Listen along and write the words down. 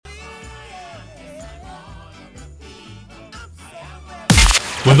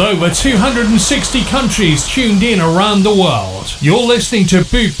With over 260 countries tuned in around the world, you're listening to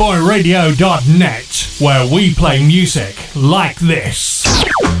bootboyradio.net, where we play music like this.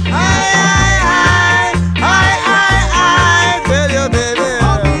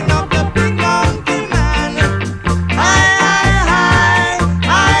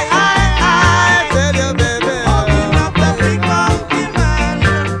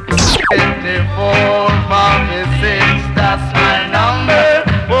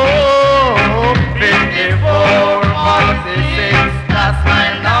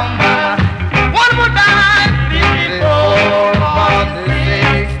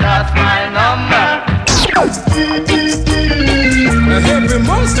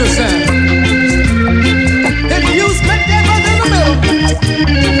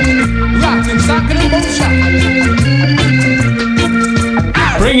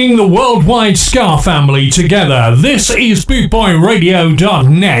 Bringing the worldwide ska family together, this is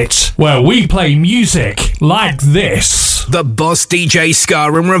bootboyradio.net, where we play music like this. The Boss DJ Ska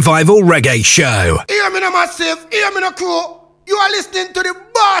and Revival Reggae Show. Hear me no massive, hear me no crew. You are listening to the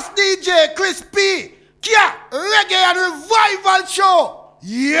Boss DJ Chris P. Kia Reggae and Revival Show.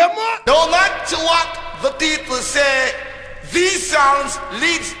 Yeah, man. No matter what the people say, these sounds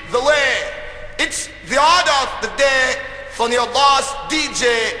leads the way. It's the order of the day from your Boss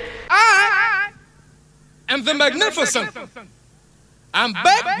DJ. I am the magnificent. I'm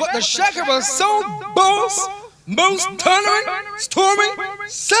back, but the shaker was so boss, most thundering, storming,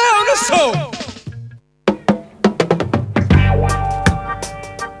 sound of soul.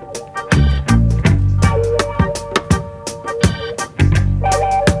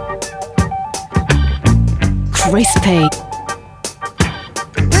 Crispy.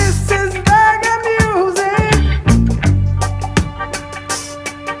 This is reggae music.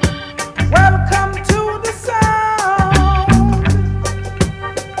 Welcome to the sound.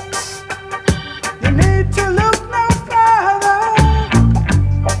 You need to look no further.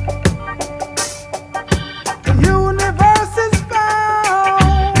 The universe is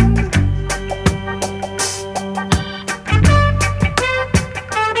found.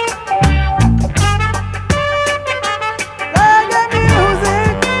 Reggae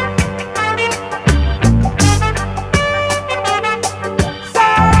music.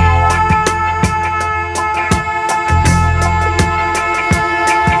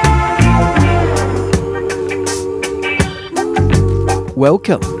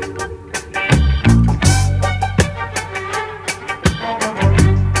 Welcome.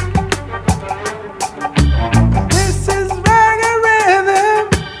 This is reggae rhythm.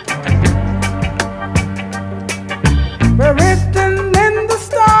 We're written in the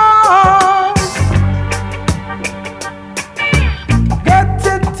stars. Get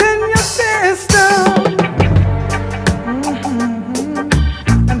it in your system.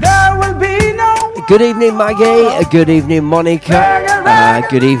 And there will be no Good evening, Maggie. Good evening, Monica.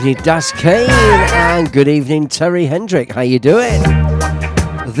 Good evening, Das Kane. And good evening, Terry Hendrick. How you doing?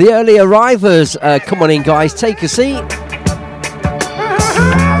 The early arrivers, come on in, guys. Take a seat.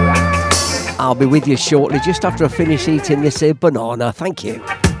 I'll be with you shortly, just after I finish eating this here banana. Thank you.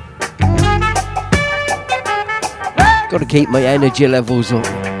 Got to keep my energy levels up.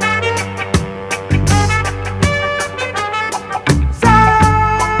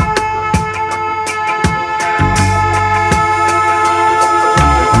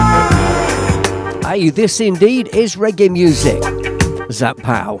 Hey, this indeed is reggae music. Zap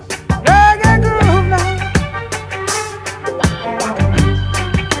Pow. reggae groove now.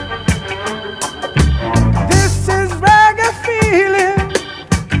 This is reggae feeling.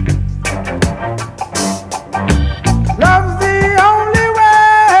 Love's the only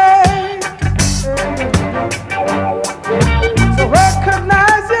way. So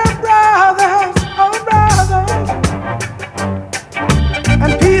recognize your brothers, oh brothers,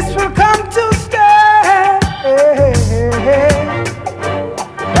 and peace will come to stay.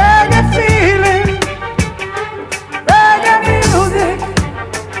 Reggae feeling, reggae music,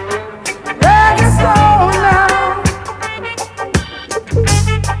 reggae soul now.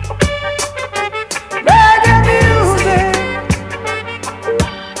 Reggae music,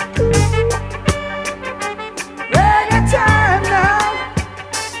 reggae time now.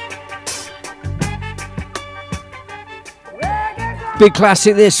 Reggae Big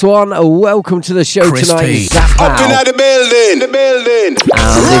classic, this one. Welcome to the show Chris tonight. P. Zap Up Pow. in the building,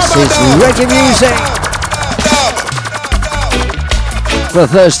 And this is reggae music for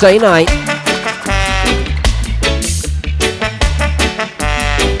Thursday night.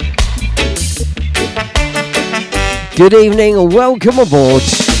 Good evening and welcome aboard.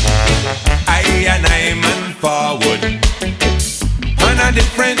 I and I'm on forward. on a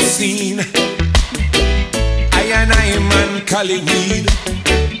different scene. I man Collyweed.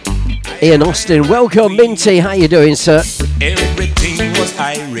 Ian Austin, welcome. Minty, how you doing, sir? Everything was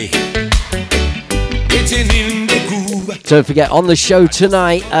irate. Getting in the groove. Don't forget, on the show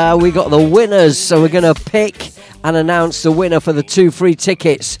tonight, we got the winners. So we're going to pick and announce the winner for the 2 free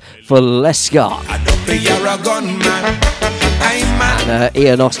tickets for Lescar. And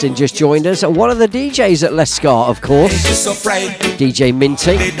Ian Austin just joined us. One of the DJs at Lescar, of course. DJ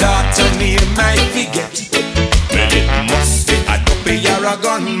Minty.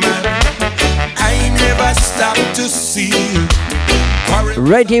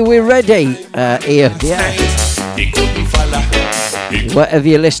 Ready, we're ready, Ian. Yeah. Wherever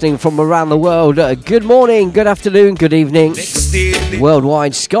you're listening from around the world, good morning, good afternoon, good evening,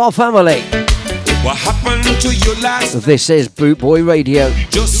 worldwide Ska family. What happened to you last? This is Boot Boy Radio.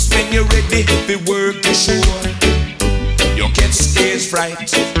 Just when you're ready to work the show, you get stage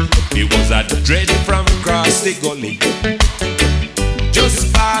fright. It was a dread from across the gully,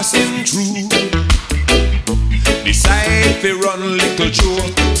 just passing through. Decide to run little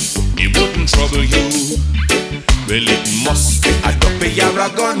joke, it wouldn't trouble you. Well, it must be a dopey or a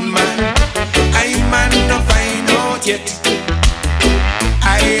gunman. I man not find out yet.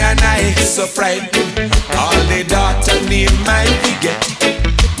 I so frightened. All the daughter name I forget.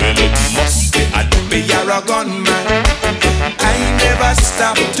 Well, it must be a dopey or a gunman. I never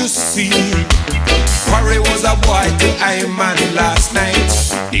stopped to see. Quarry was a boy to I man last night.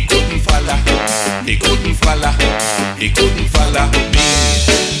 He couldn't follow. He couldn't follow. He couldn't follow me.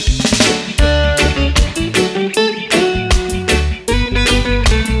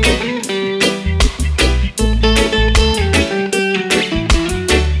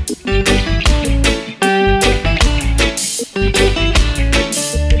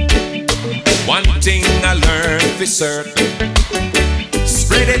 Certain.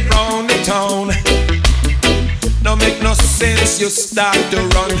 Spread it round the town. Don't make no sense you start to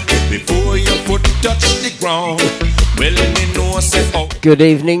run before your foot touch the ground. Well, me know say out. Good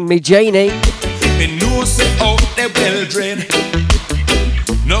evening, me Janie. Me know say out the well dread.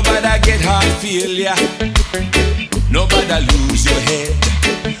 Nobody get heart failure. Nobody lose your head.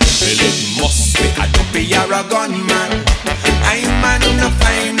 Well, it must be a dopey or a gunman. I man no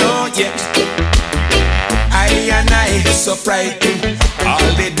find out yet. I so frightened.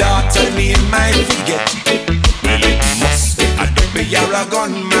 All the daughter name I forget. Well, it must be a dopey or a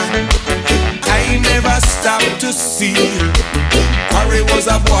gunman. I never stopped to see. Harry was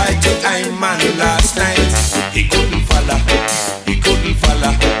a boy to I man last night. He couldn't follow. He couldn't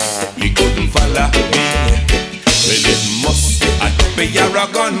follow. He couldn't follow me. Well, it must be a dopey or a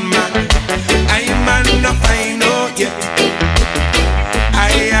gunman. I man no find out yet.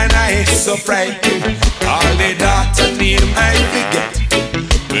 I so frightened. All the daughter name I forget.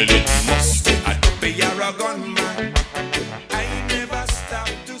 Well, it must be a dopey or a gunman. I never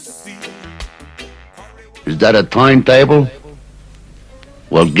stopped to see. Is that a timetable?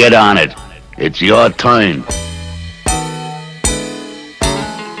 Well, get on it. It's your turn.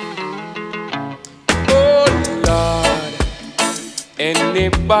 Oh, Lord.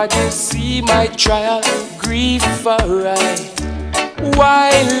 Anybody see my trial? Grief for right.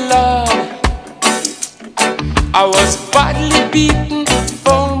 Why, Lord? I was badly beaten,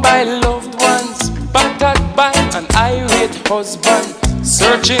 found by loved ones, battered by an irate husband,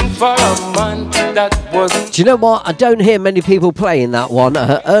 searching for a man that wasn't. Do you know what? I don't hear many people playing that one.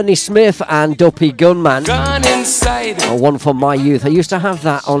 Ernie Smith and Dopey Gunman. Gone inside. One from my youth. I used to have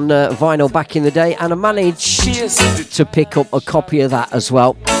that on vinyl back in the day, and I managed to pick up a copy of that as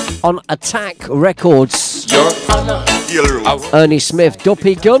well on Attack Records. Your Honor. Ernie Smith,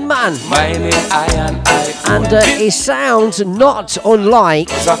 Dopey Gunman. My name and it sounds not unlike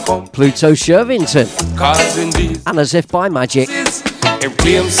Pluto Shervington. And as if by magic. He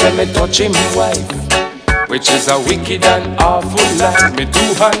claims me touch him wife, which is a wicked and awful life. Me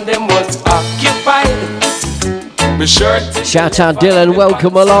two hand them was occupied. Me shirt. Shout out Dylan,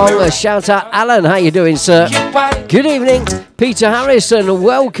 welcome along. Shout out Alan, how you doing, sir? Good evening. Peter Harrison,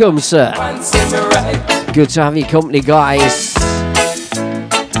 welcome, sir. Good to have your company, guys.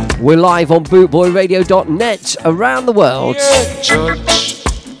 We're live on bootboyradio.net around the world. Judge,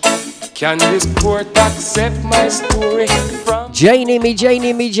 can this court accept my story from Janie, me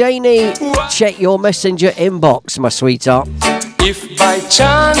Janie. Check your messenger inbox, my sweetheart. If by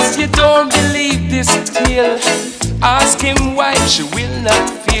chance you don't believe this tale, ask him why she will not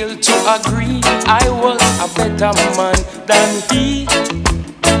fail to agree. I was a better man than he.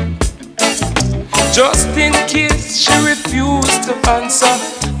 Just in case she refused to answer,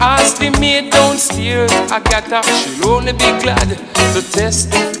 ask the maid downstairs, Agatha. She'll only be glad to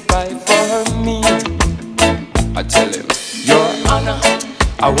testify for me. I tell him, Your Honor,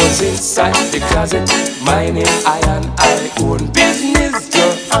 I was inside the closet, minding I own business,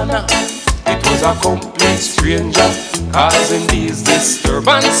 Your Honor. It was a complete stranger causing these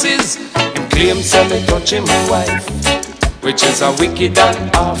disturbances. Him claims that me touching my wife, which is a wicked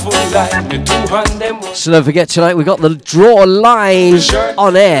and awful lie. Me two hand them. So don't forget, tonight we got the draw live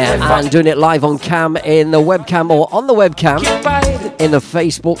on air and doing it live on cam in the webcam or on the webcam in the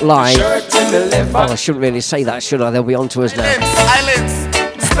Facebook Live. Well, I shouldn't really say that, should I? They'll be on to us now.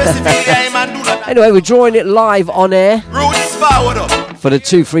 Anyway, we're drawing it live on air for the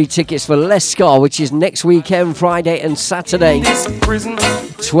 2 free tickets for Lescar, which is next weekend, Friday and Saturday.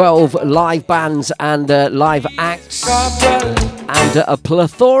 12 live bands and live acts, and a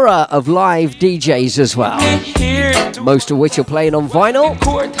plethora of live DJs as well, most of which are playing on vinyl.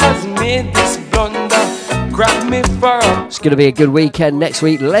 It's going to be a good weekend next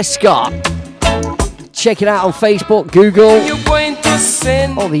week. Lescar. Check it out on Facebook, Google,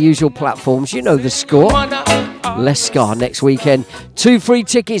 all the usual platforms. You know the score. Lescar next weekend. 2 free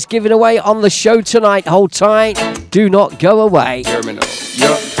tickets given away on the show tonight. Hold tight. Do not go away.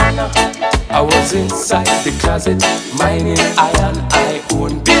 Your Honor, I was inside the closet, minding I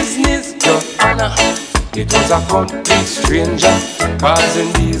own business. Your Honor, it was a complete stranger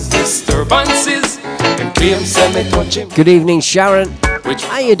causing these disturbances. And claims that me touch him. Good evening, Sharon.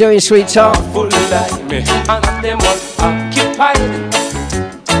 How you doing, sweetheart? Full lie, me and them was occupied.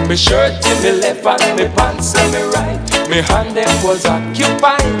 Me shirt in me left and me pants in me right. Me hand them was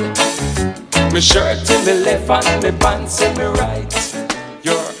occupied. Me shirt in me left and me pants in me right.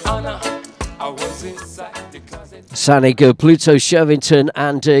 Your Honor, I was inside the closet. Sounding good. Pluto Shervington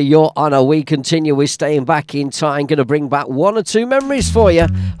and Your Honor. We continue with Staying Back in Time. Going to bring back 1 or 2 memories for you,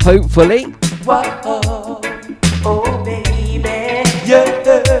 hopefully. Whoa, oh baby, yeah.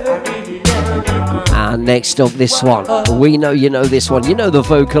 And next up, this one. We know you know this one. You know the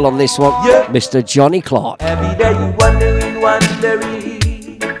vocal on this one, Mr. Johnny Clark. Every day you wondering, what will you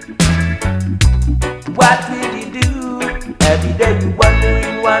do? Every day you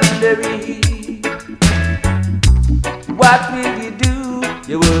wondering, what will you do?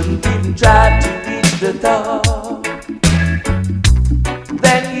 You wouldn't even try to reach the top.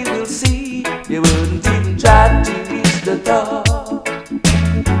 Then you will see, you wouldn't even try to reach the top.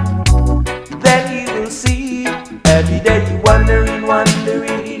 Then you will see, every day you wondering,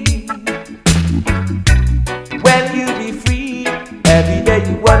 when you be free, every day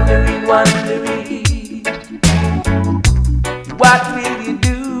you wondering, what will you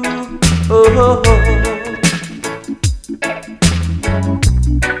do? Oh,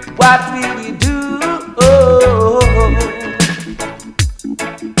 what will you do? Oh,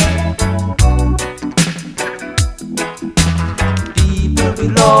 people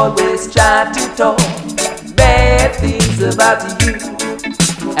will always try to talk bad things about you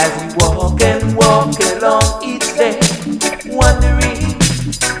as you walk along each day, wondering,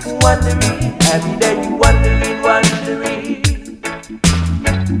 every day you wondering, what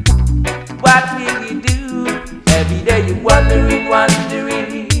will you do? Every day you wondering, what will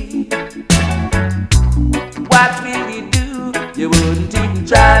you do? You wouldn't even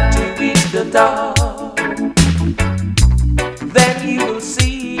try to reach the top. Then you will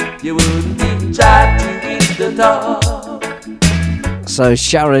see, you wouldn't even try to reach the top. So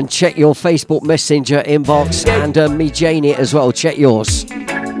Sharon, check your Facebook Messenger inbox, and me Janie as well. Check yours. When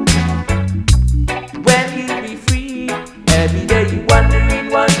you be free, every day you wondering,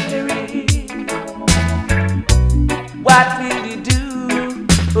 what will you do?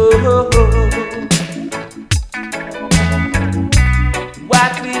 Oh,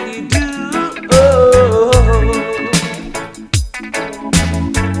 what will you do? Oh,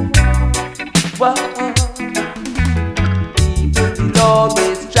 well, people will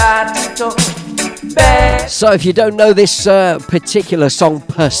always try to talk bad. So if you don't know this particular song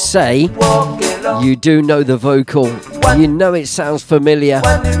per se, you do know the vocal. You know it sounds familiar.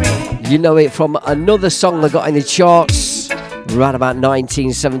 You know it from another song that got in the charts around about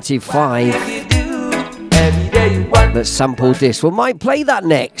 1975 that sampled this. We might play that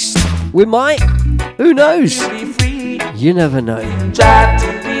next. We might. Who knows? You never know. Try to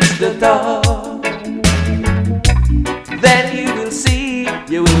reach the top. Then you will see,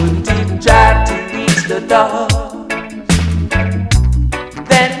 you wouldn't even try to reach the top.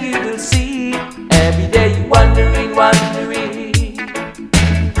 Then you will see, every day you wondering, what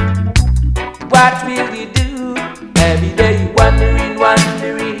will you do? Every day you wondering,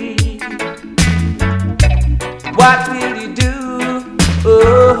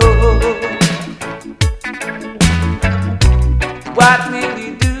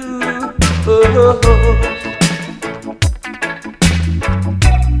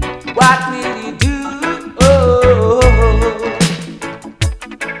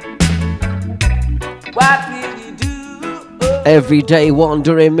 What will you do? Everyday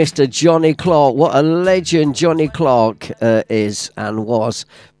Wandering, Mr. Johnny Clark. What a legend Johnny Clark is and was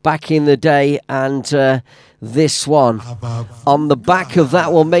back in the day. And this one, on the back of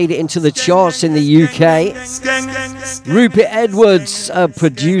that one, made it into the charts in the UK. Rupert Edwards,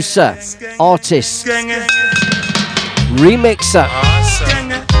 producer, artist, remixer.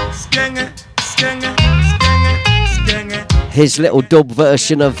 His little dub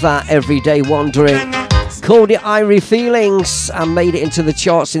version of that, Everyday Wandering, called it Irie Feelings and made it into the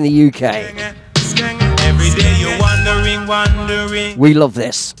charts in the UK. Every day you're wondering. We love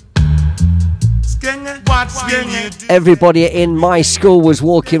this. What will you do? Everybody in my school was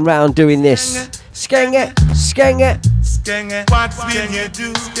walking around doing this. Skeng it, skeng it. What will you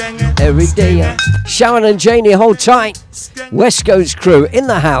do? Every day. Sharon and Janie, hold tight. West Coast crew in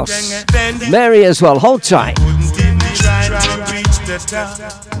the house. Mary as well, hold tight. Try to reach the top.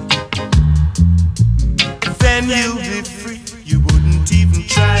 Then you'll be free. You wouldn't even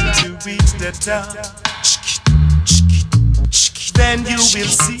try to reach the top. Then you will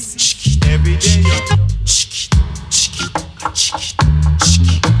see every day.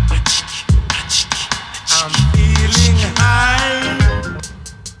 I'm feeling high,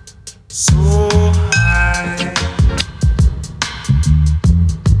 so high.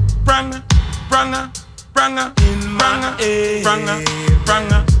 Branga, in my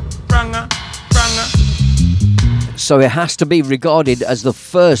branga. So it has to be regarded as the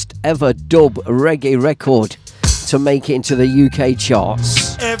first ever dub reggae record to make it into the UK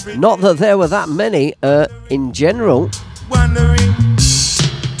charts. Not that there were that many in general.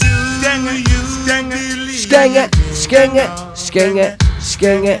 Skeng it, skeng it, skeng it,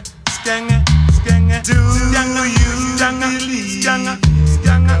 skeng it.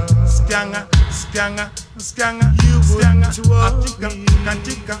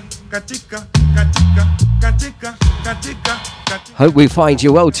 Hope we find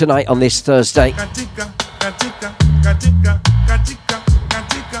you well tonight on this Thursday.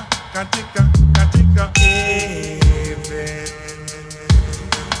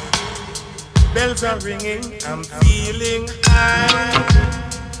 Bells are ringing, I'm feeling high,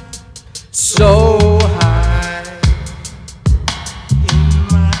 So high. in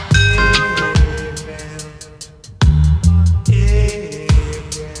my heaven.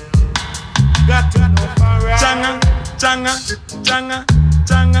 Got to know for right. Changa.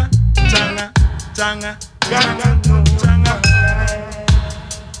 Got to know changa.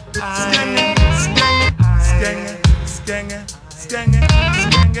 Skeng it.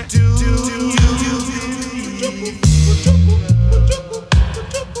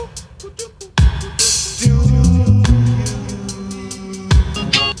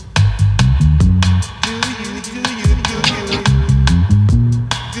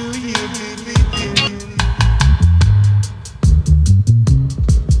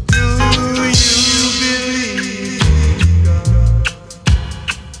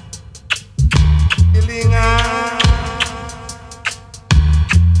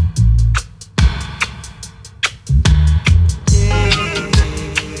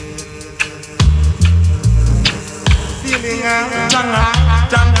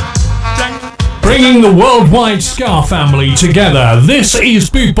 Bringing the worldwide ska family together, this is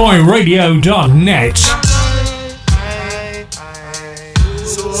BootboyRadio.net.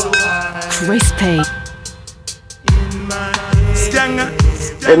 Crispy.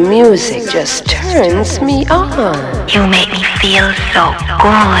 The music just turns me on. You make me feel so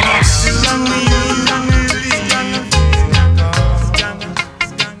good.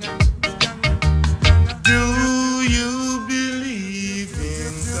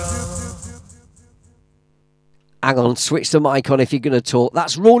 Hang on, switch the mic on if you're going to talk.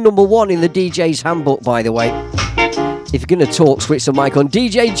 That's rule number 1 in the DJ's handbook, by the way. If you're going to talk, switch the mic on.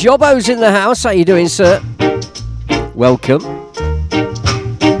 DJ Jobbo's in the house. How you doing, sir? Welcome.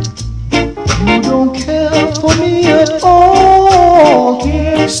 You don't care for me at all.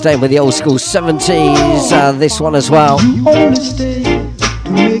 Staying with the old school 70s, this one as well. You only stay to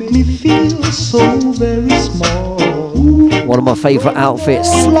make me feel so very small. One of my favourite outfits,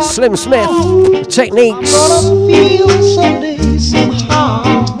 Slim Smith, Techniques. Gonna feel someday, somehow,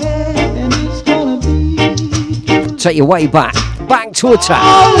 and it's gonna be. Take you way back to attack.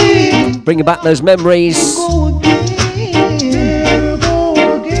 Bringing back those memories.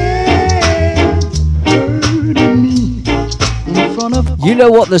 You know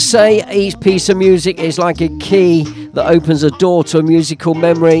what they say, each piece of music is like a key that opens a door to a musical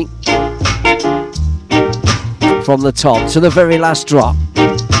memory. From the top to the very last drop.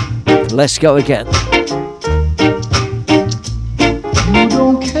 Let's go again. You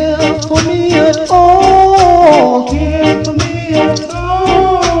don't care for me at all.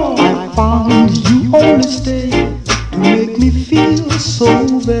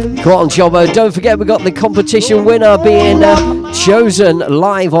 Go on, Jobbo. Don't forget we got the competition winner being chosen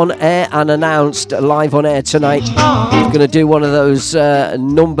live on air and announced live on air tonight. We're going to do one of those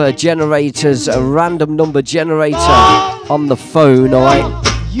number generators, a random number generator on the phone, all right?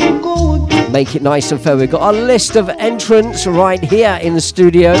 Make it nice and fair. We've got a list of entrants right here in the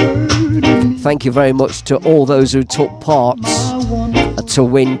studio. Thank you very much to all those who took part to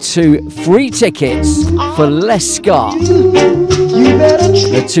win 2 free tickets for Leicester.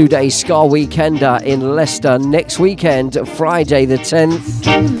 The 2-day Ska Weekender in Leicester next weekend, Friday the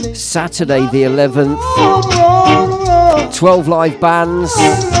 10th, Saturday the 11th. 12 live bands,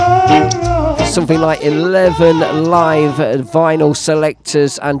 something like 11 live vinyl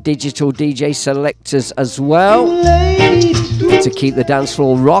selectors and digital DJ selectors as well, to keep the dance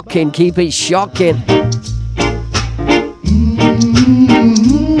floor rocking, keep it shocking.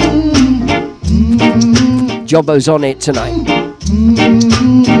 Jobbo's on it tonight.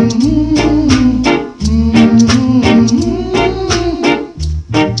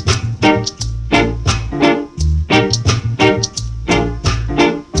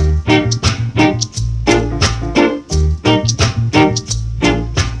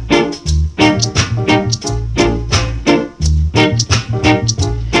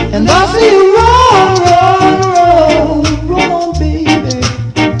 And I see you roll, baby.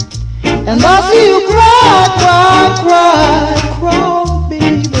 And I see you cry,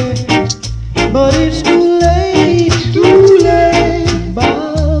 baby. But it's too late,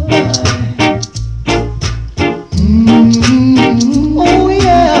 bye-bye. Oh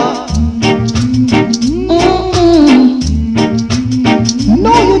yeah.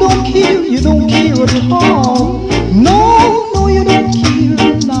 No, you don't care at all. No, you don't care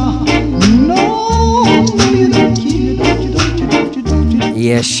now. No, you don't care.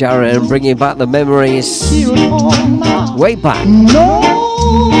 Yes, Sharon, bringing back the memories way back.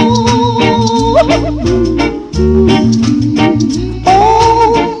 Oh,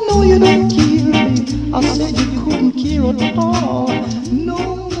 no, you don't care me. I said you couldn't care at all.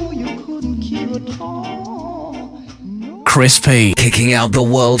 No, you couldn't care at all. Chris P, kicking out the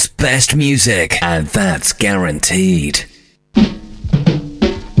world's best music, and that's guaranteed.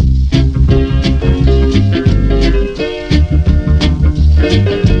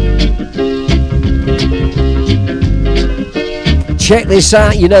 Check this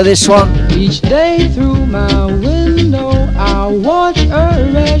out, you know this one? Each day through my window I watch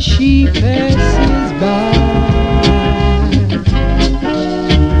her as she passes by.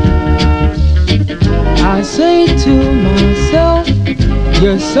 I say to myself,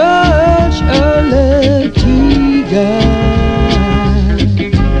 you're such a lucky guy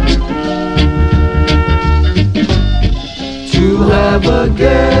to have a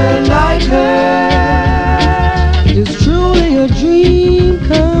girl like her. It's truly a dream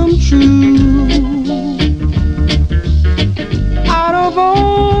come true. Out of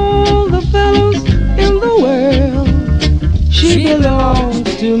all the fellows in the world, she belongs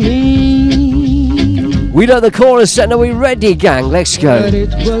to me. We know the chorus and are we ready, gang? Let's go. But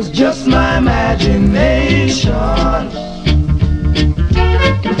it was just my imagination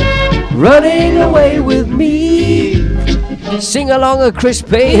Running away with me. Sing along a Chris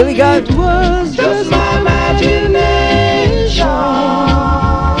P. Here we go. It was just my imagination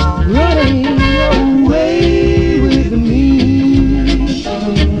running away with me.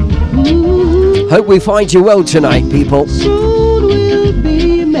 Ooh. Hope we find you well tonight, people. Soon we'll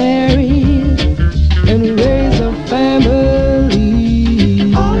be married and raise a family.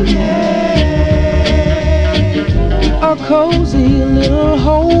 Oh yeah. A cozy little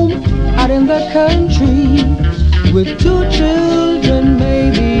home out in the country with 2 children,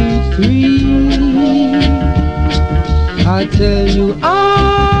 maybe 3. I tell you, I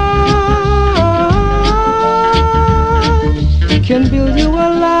can build you a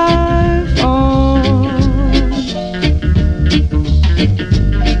life on.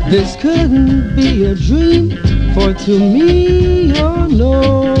 This couldn't be a dream, for to me you're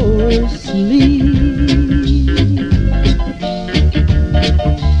no sleep.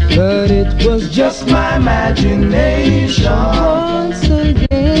 But it was just my imagination once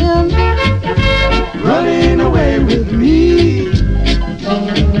again running away with me.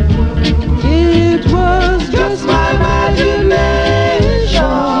 It was just my imagination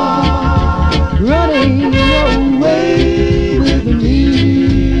running away with me.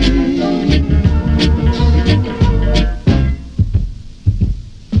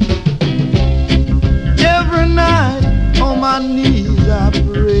 Every night on my knees I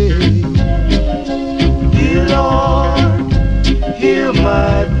pray, dear Lord, hear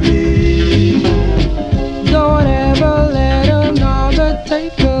my plea. Don't ever let another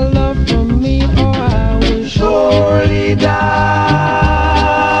take a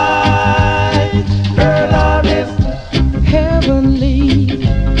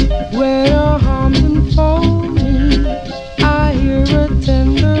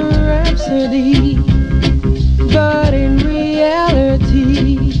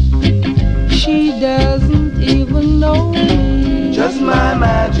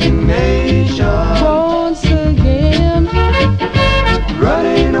once again,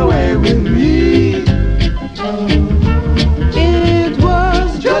 running away with me. it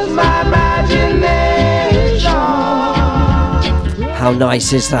was Just my imagination. How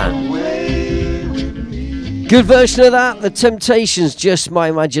nice is that? Good version of that. The Temptations, Just My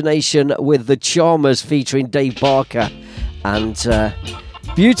Imagination, with the Charmers featuring Dave Barker. And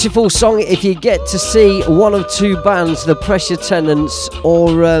beautiful song. If you get to see one of two bands, the Pressure Tenants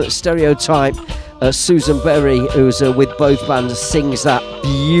or Stereotype, Susan Berry, who's with both bands, sings that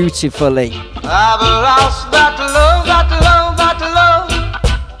beautifully. I've lost that love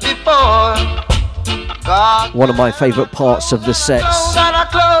before. God, One of my favourite parts of the sets. that I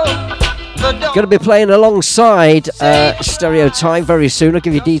close the door. Going to be playing alongside Stereotype very soon. I'll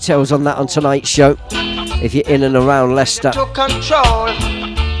give you details on that on tonight's show if you're in and around Leicester. To control,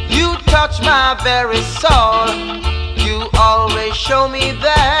 you touch my very soul. You always show me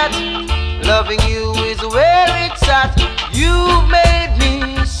that loving you is where it's at. You made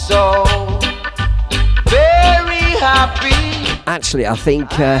me so very happy. Actually, I think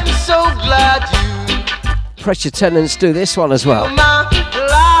I'm so glad you Pressure Tenants do this one as well. my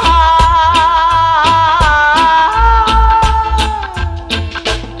life.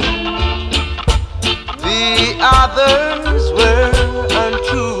 The others were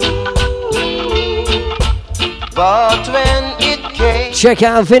untrue, but when it came, Check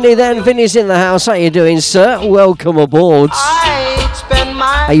out Vinny then. Vinny's in the house. How you doing, sir? Welcome aboard. I'd spend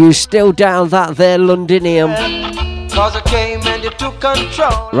my Are you still down that there Londinium? cause I came and you took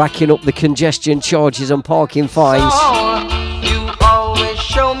control. Racking up the congestion charges and parking fines. You always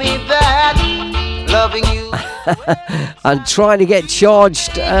show me that loving you. And trying to get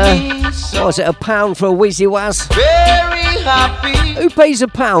charged, what was it, £1 for a Wizzy Waz? Very happy. Who pays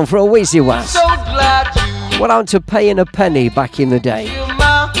 £1 for a Wizzy Waz? So glad you What happened to paying a penny back in the day?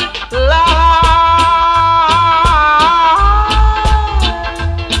 my life.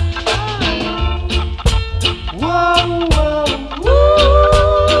 Whoa, whoa,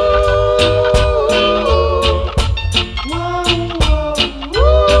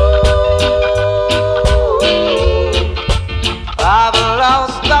 I've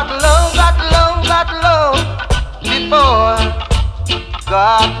lost that love before.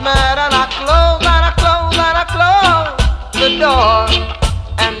 Got mad and I closed the door.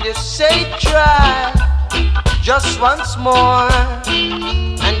 And you say try just once more.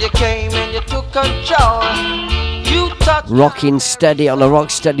 And you came and you took control. You touched Rocking steady on a rock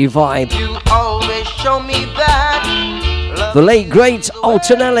steady vibe. You always show me that love The late great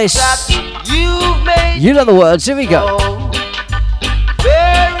Alton Ellis. you've made You know the words, here we go.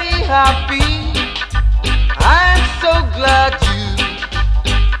 very happy. I'm so glad you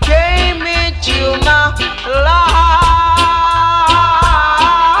came into my life.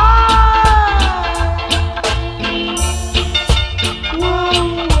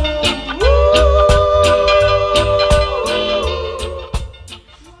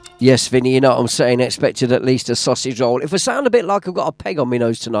 Yes, Vinny, you know what I'm saying. Expected at least a sausage roll. If I sound a bit like I've got a peg on my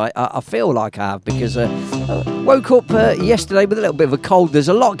nose tonight, I feel like I have because I woke up yesterday with a little bit of a cold. There's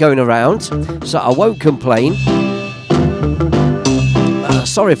a lot going around, so I won't complain.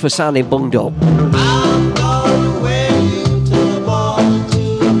 Sorry for sounding bunged up.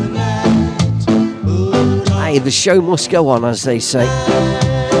 Hey, the show must go on, as they say.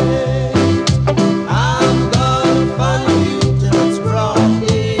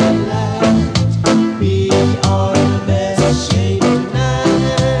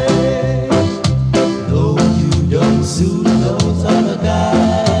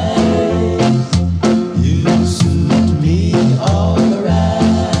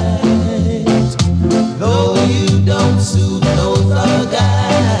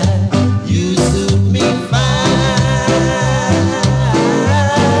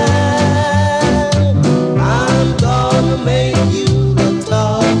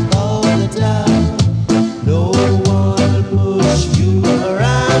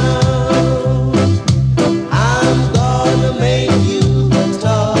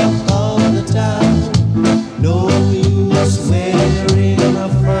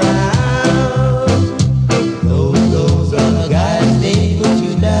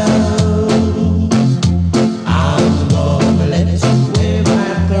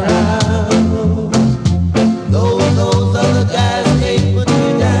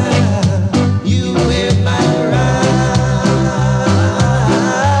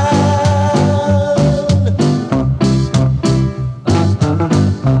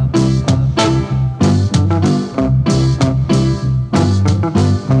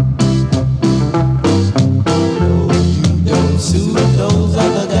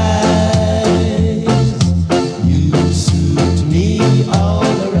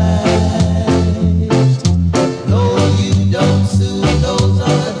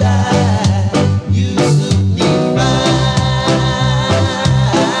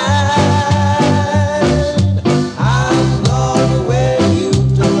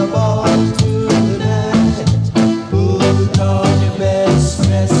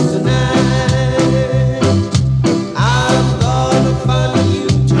 stress tonight. I'm gonna follow you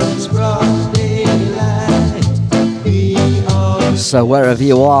to this broad daylight. So wherever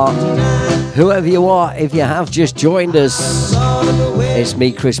you are, whoever you are, if you have just joined us, it's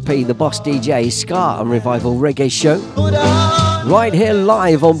me, Chris P, the Boss DJ, Ska and Revival Reggae Show. Right here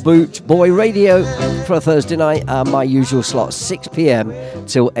live on Boot Boy Radio for a Thursday night. My usual slot, 6 p.m.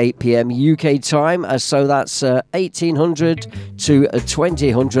 till 8 p.m. UK time. So that's 1800 to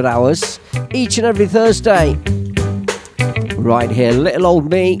 2000 hours each and every Thursday. Right here, little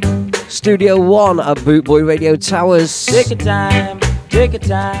old me, Studio 1 at Boot Boy Radio Towers. Take your time, take your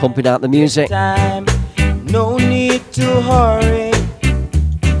time. Pumping out the music. No need to hurry.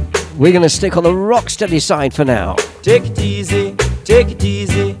 We're going to stick on the rocksteady side for now. Take it easy, take it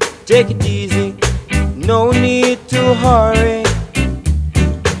easy, take it easy. No need to hurry.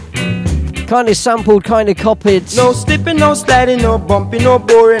 Kind of sampled, kind of copied. No slipping, no sliding, no bumping, no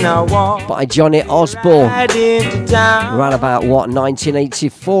boring. I walk by Johnny Osborne. Right into town. Around about what,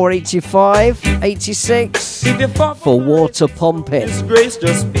 1984, 85, 86? For Water Pumping. Disgrace,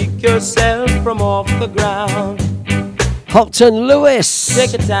 just pick yourself from off the ground. Hopton Lewis.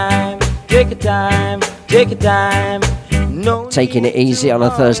 Take your time, take your time, take your time. No, taking it easy on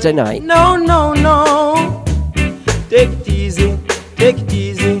a Thursday night. No, no, no. Take it easy, take it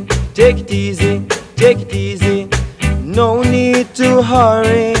easy, take it easy, take it easy. No need to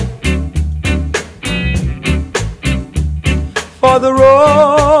hurry. For the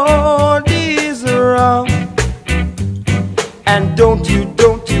road is rough, and don't you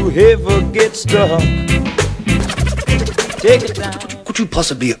ever get stuck. Take it down. Could you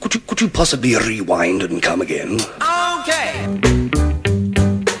possibly rewind and come again? Okay.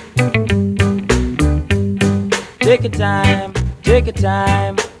 Take your time, take your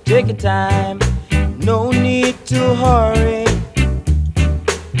time, take your time. No need to hurry.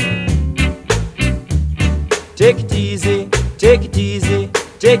 Take it easy, take it easy,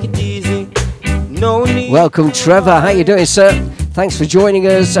 take it easy. No need. Welcome, Trevor. How you doing, sir? Thanks for joining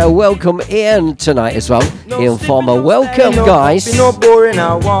us. Welcome Ian tonight as well. Ian Farmer. Welcome, guys. Pull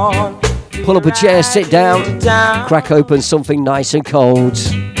up a chair, sit down, crack open something nice and cold.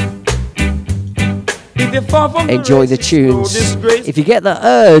 Enjoy the tunes. If you get the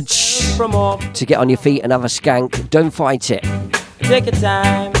urge to get on your feet and have a skank, don't fight it. Take your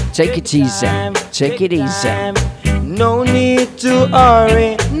time. Take it easy. Take it easy. No need to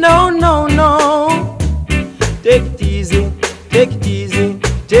hurry. No, no, no. Take it easy. Take it easy,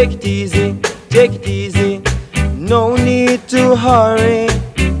 take it easy, take it easy. No need to hurry.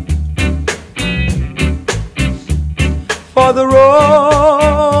 For the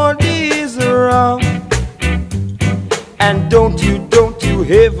road is rough, and don't you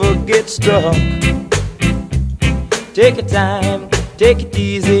ever get stuck. Take your time, take it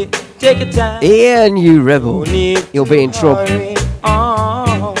easy, take your time. Ian, you rebel, you'll be in trouble.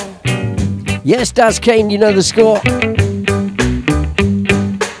 Oh. Yes, Daz Kane, you know the score.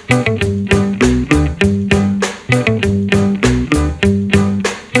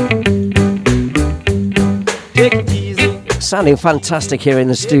 Sounding fantastic here in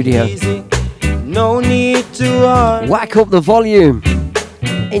the studio. No need to whack up the volume.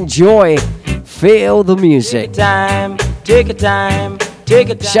 Enjoy. Feel the music. Take a time. Take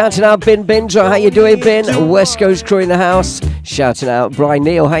a time. Shouting out Ben Bindra, how you doing, Ben? West Coast crew in the house. Shouting out Brian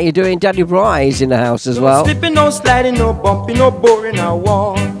Neal, how you doing? Daddy Bry's in the house as well. No slipping, no sliding, no bumping, no boring. I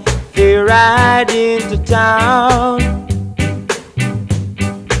walk. They ride into town.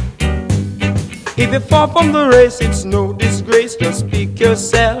 If you fall from the race, it's no disgrace. Just pick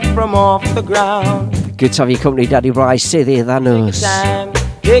yourself from off the ground. Good to have your company, Daddy Bryce. Cynthia Thanos.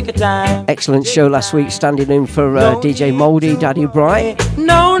 Take a time. Excellent show last week, standing in for DJ Moldy, Daddy Bry.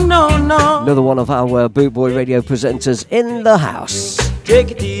 No, no, no. Another one of our Boot Boy Radio presenters in the house.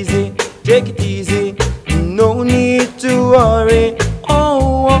 Take it easy, take it easy. No need to worry.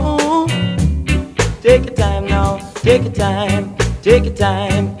 Oh, oh. Take your time now. Take your time. Take your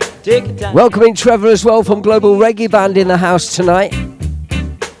time. Take your time. Welcoming Trevor as well from Global Reggae Band in the house tonight.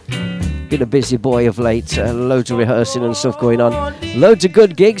 Been a busy boy of late, loads of rehearsing and stuff going on. Loads of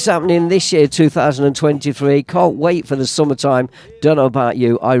good gigs happening this year, 2023. Can't wait for the summertime. Don't know about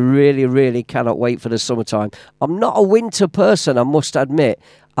you, I really, really cannot wait for the summertime. I'm not a winter person, I must admit.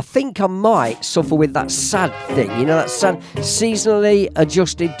 I think I might suffer with that SAD thing, you know, that SAD, seasonally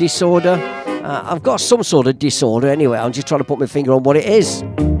adjusted disorder. I've got some sort of disorder anyway, I'm just trying to put my finger on what it is.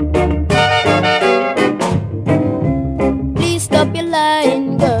 Please stop your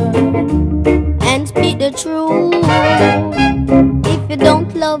lying, girl, and speak the truth. If you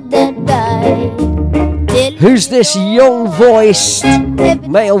don't love that guy, tell Who's this young-voiced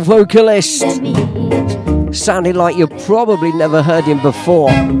male vocalist? Sounding like you probably never heard him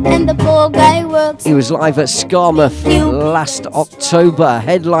before. And the poor guy works. He was live at Skarmouth last October,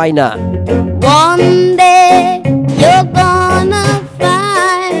 headliner. One day you're gonna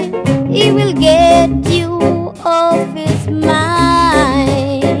find he will get you off his mind.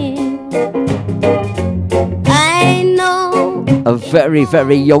 I know A very,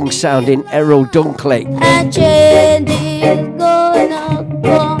 very young-sounding Errol Dunkley. a change is gonna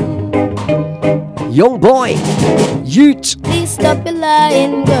come. Young boy, Ute. Please stop your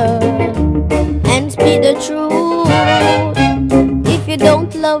lying, girl, and speak the truth. If you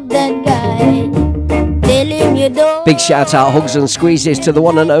don't love that guy, tell him you don't. Big shout out, hugs and squeezes to the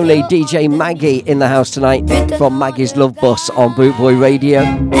one and only DJ Maggie in the house tonight from Maggie's Love Bus on Bootboy Radio.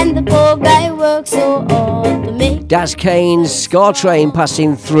 And the poor guy works so hard to make. Daz Kane's Scar Train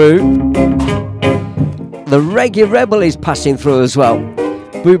passing through. The Reggae Rebel is passing through as well.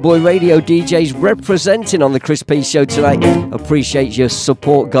 Bootboy Radio DJs representing on the Chris P Show tonight. Appreciate your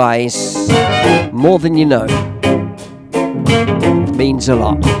support, guys. More than you know. Means a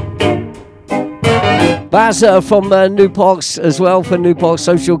lot. Bazza from New Parks as well for New Park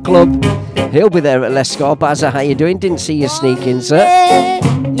Social Club. He'll be there at Lescar. Bazza, how you doing? Didn't see you sneak in, sir.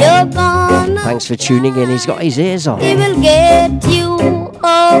 Thanks for tuning in. He's got his ears on. He will get you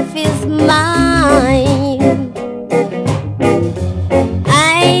off his mind.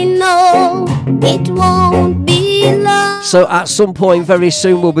 I know it won't be long. So at some point very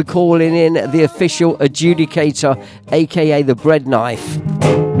soon we'll be calling in the official adjudicator, aka the bread knife,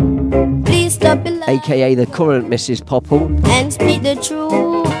 Please stop your lying aka the current Mrs. Popple, and speak the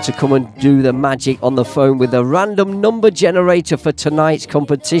truth. to come and do the magic on the phone with a random number generator for tonight's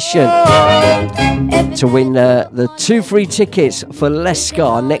competition to win the 2 free tickets for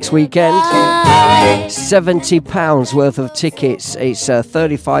Lescar next weekend. £70 worth of tickets. It's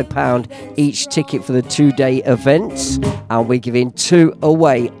 £35 each ticket for the 2-day event, and we're giving 2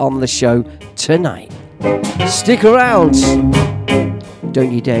 away on the show tonight. Stick around,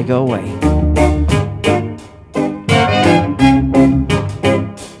 don't you dare go away.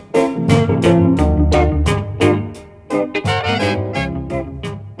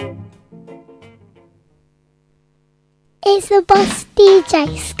 It's the Boss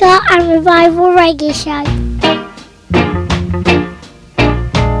DJ, Ska and Revival Reggae Show.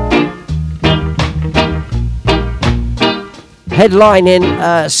 Headlining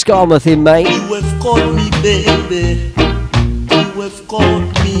Skarmouth in May. You have caught me, baby. You have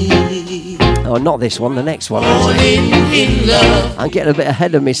caught me. Oh, not this one, the next one. In love. I'm getting a bit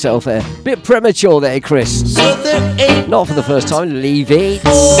ahead of myself there. Bit premature there, Chris. So there ain't Not for the first time, leave it.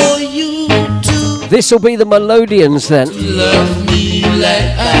 for you to This'll be the Melodians then. love me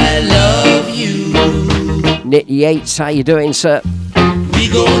like I love you. Nick Yates, how you doing, sir? We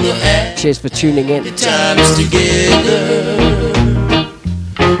gonna have Cheers for tuning in. times together.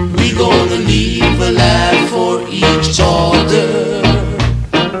 We gonna live a life for each other.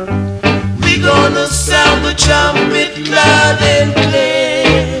 We gonna sound the trumpet loud and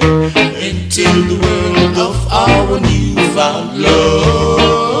clear until the world of our newfound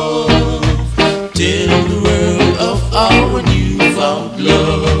love. Till the world of our newfound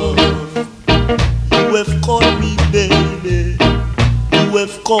love. You have caught me, baby. You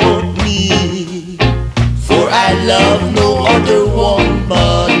have caught me. For I love no other one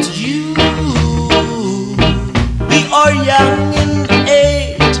but you. We are young in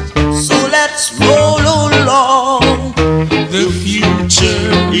age, so let's roll along. The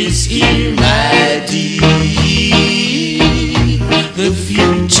future is here, my dear. The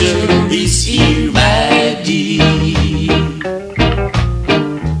future is here, my dear.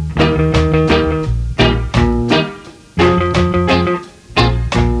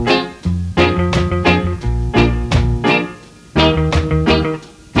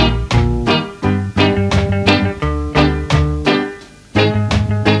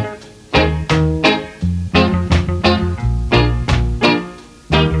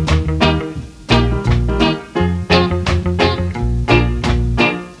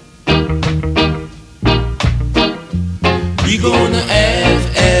 We gonna have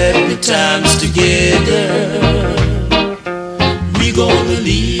happy times together. We gonna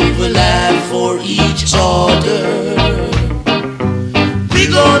live a life for each other. We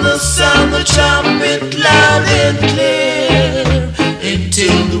gonna sound the trumpet loud and clear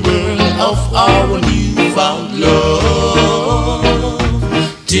until the world of our newfound love.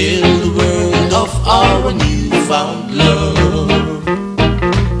 Till the world of our newfound love.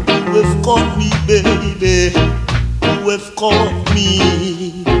 You have caught me, baby. You have caught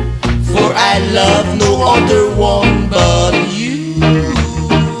me, for I I love no other one but you.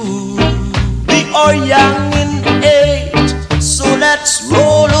 We are young in age, so let's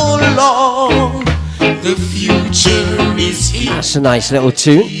roll along. The future is here. That's a nice little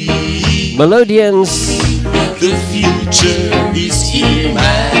tune. Melodians. The future is here,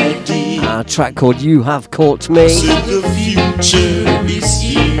 my dear. A track called You Have Caught Me. The future is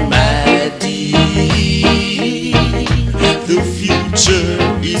here, my dear. The future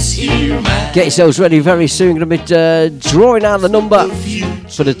is here, my. Get yourselves ready very soon. Going to be drawing out the number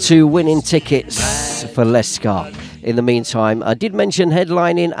for the 2 winning tickets for Les Ska. In the meantime, I did mention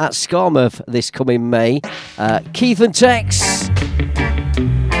headlining at Skarmouth this coming May. Keith and Tex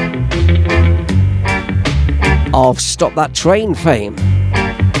of Stop That Train fame.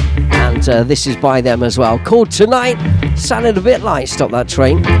 And this is by them as well. Called Tonight. Sounded a bit like Stop That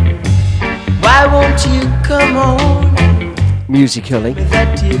Train. Why won't you come on? Musically.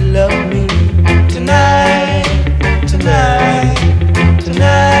 That you love me tonight, tonight,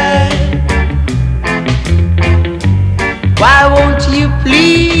 tonight. Why won't you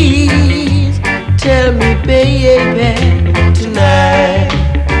please tell me, baby, tonight,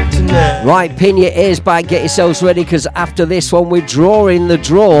 tonight. Right, pin your ears back, get yourselves ready, because after this one we're drawing the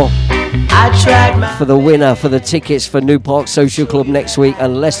draw for the winner for the tickets for New Park Social Club next week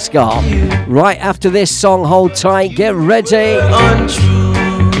and Les Ska. Right after this song, hold tight, get ready. Untrue.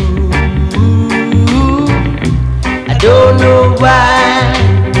 I don't know why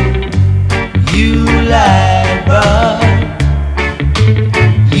you lied, but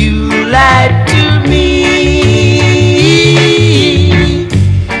you lied to me.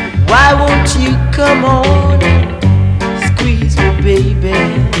 Why won't you come on and squeeze me, baby?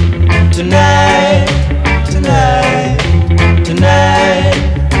 Tonight, tonight, tonight.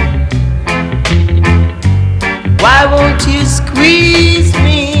 Why won't you squeeze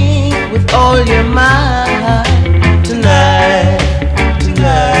me with all your might? Tonight,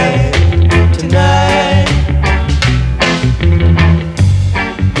 tonight, tonight.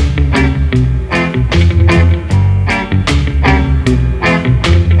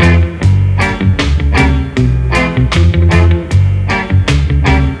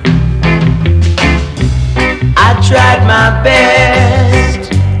 I tried my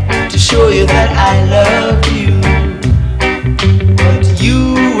best to show you that I love you, but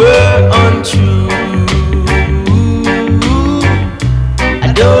you were untrue. I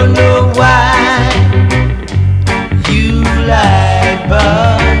don't know why you lied,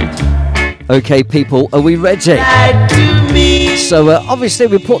 but Okay, people, are we ready? lied to me. So obviously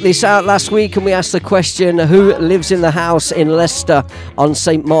we put this out last week and we asked the question, who lives in the house in Leicester on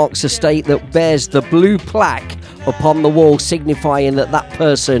St Mark's Estate that bears the blue plaque upon the wall signifying that that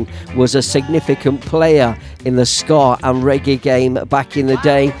person was a significant player in the ska and reggae game back in the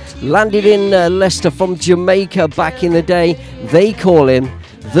day. Landed in Leicester from Jamaica back in the day. They call him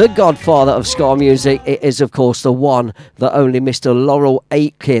the godfather of ska music. It is, of course, the one, the only Mr. Laurel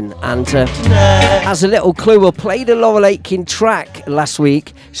Aitken. And as a little clue, I played a Laurel Aitken track last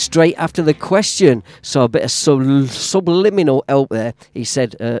week straight after the question. So a bit of subliminal help there. He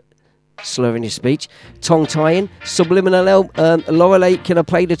said, slurring his speech, tongue-tying, subliminal help. Laurel Aitken, I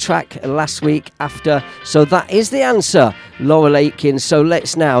played a track last week after. So that is the answer, Laurel Aitken. So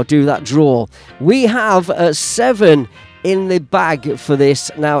let's now do that draw. We have 7 in the bag for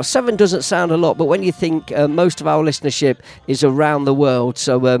this. Now, 7 doesn't sound a lot, but when you think most of our listenership is around the world,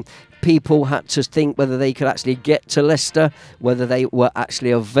 so people had to think whether they could actually get to Leicester, whether they were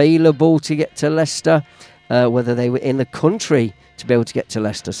actually available to get to Leicester, whether they were in the country to be able to get to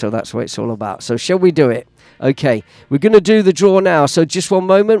Leicester. So that's what it's all about. So shall we do it? Okay, we're going to do the draw now. So just one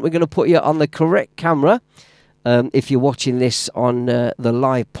moment, we're going to put you on the correct camera. If you're watching this on the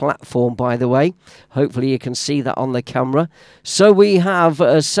live platform, by the way, hopefully you can see that on the camera. So we have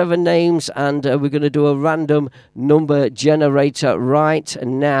 7 names, and we're going to do a random number generator right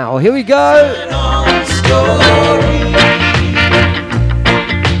now. Here we go.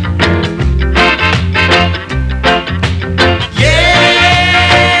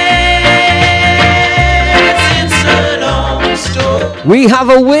 We have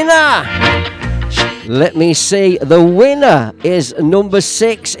a winner. Let me see. The winner is number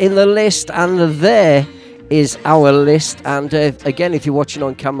 6 in the list, and there is our list. And again, if you're watching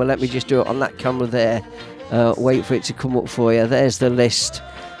on camera, let me just do it on that camera there. Wait for it to come up for you. There's the list.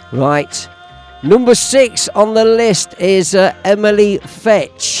 Right. Number 6 on the list is Emily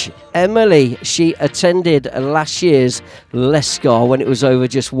Fetch. Emily, she attended last year's Les Ska when it was over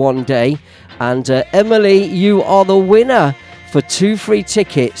just one day. And Emily, you are the winner for 2 free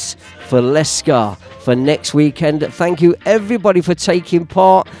tickets for Lescar for next weekend. Thank you everybody for taking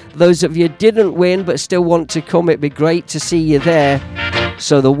part. Those of you didn't win but still want to come, it'd be great to see you there.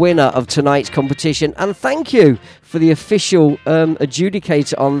 So the winner of tonight's competition, and thank you for the official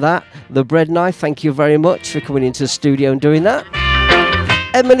adjudicator on that, the Bread Knife. Thank you very much for coming into the studio and doing that.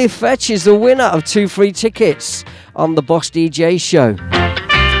 Emily Fetch is the winner of 2 free tickets on the Boss DJ show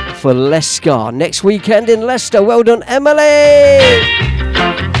for Lescar next weekend in Leicester. Well done, Emily!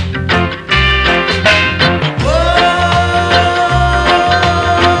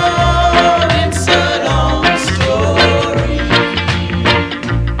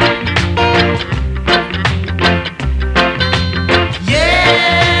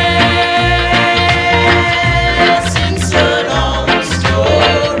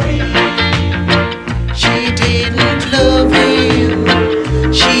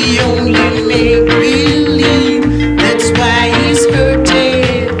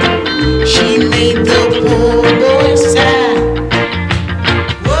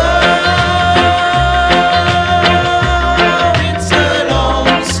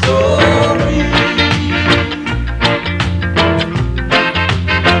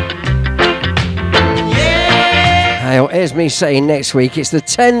 Here's me saying next week it's the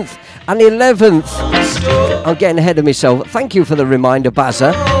 10th and 11th. I'm getting ahead of myself. Thank you for the reminder,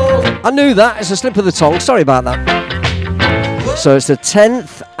 Bazza. I knew that. It's a slip of the tongue. Sorry about that. So it's the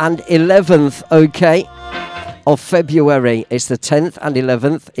 10th and 11th, okay, of February. It's the 10th and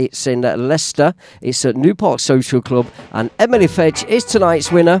 11th. It's in Leicester. It's at Newport Social Club. And Emily Fetch is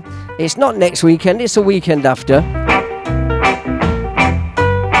tonight's winner. It's not next weekend. It's the weekend after.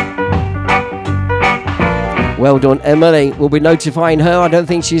 Well done, Emily. We'll be notifying her. I don't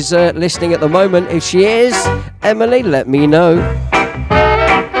think she's listening at the moment. If she is, Emily, let me know.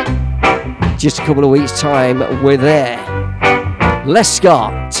 Just a couple of weeks' time, we're there.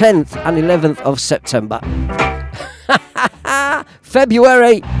 Lescar, 10th and 11th of September.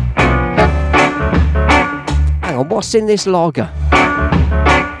 February. Hang on, what's in this lager?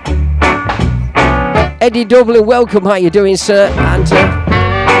 Eddie Dublin, welcome. How you doing, sir? And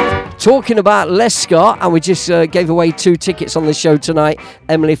talking about Lescar, and we just gave away 2 tickets on the show tonight.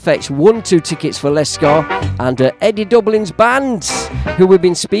 Emily Fetch won 2 tickets for Lescar, and Eddie Dublin's band, who we've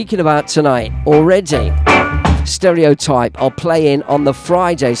been speaking about tonight already, Stereotype, are playing on the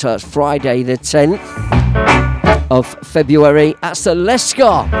Friday, so that's Friday the 10th of February. That's the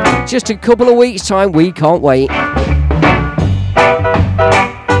Lescar. Just a couple of weeks' time. We can't wait.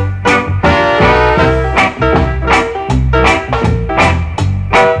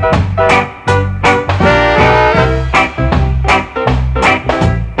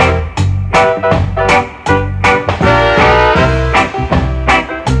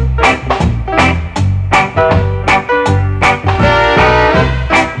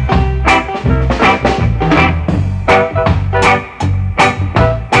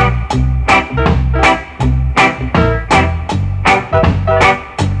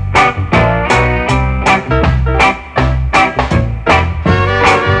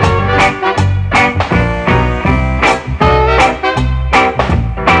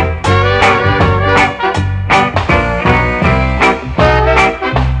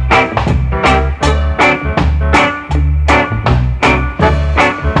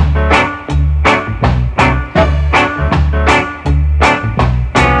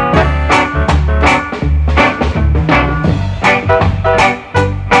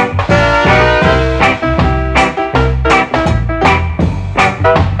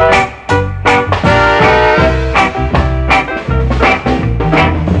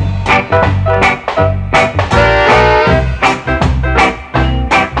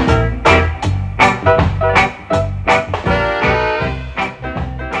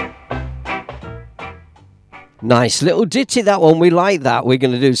 Nice little ditty, that one. We like that. We're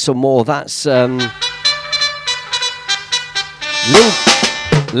going to do some more. That's Lynn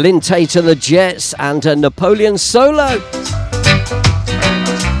Tate and the Jets and Napoleon Solo.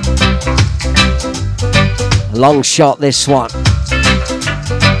 Long shot, this one.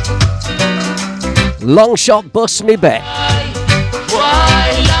 Long shot, bust me bet.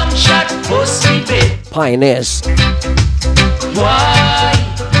 Why long shot, bust me bet? Pioneers. Why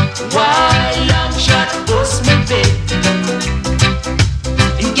long shot, bust me bet?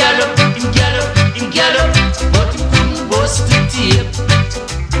 Him gallop, but he couldn't bust the tape.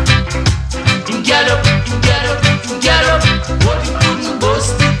 Him gallop, but he couldn't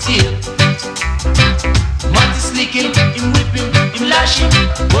bust the tape. Matty slicking, him whipping, him lashing,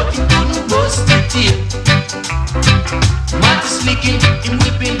 but he couldn't bust the tape. Matty slicking, him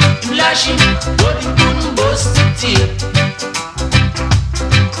whipping, him lashing, but he couldn't bust the tape.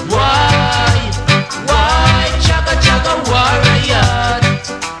 Why?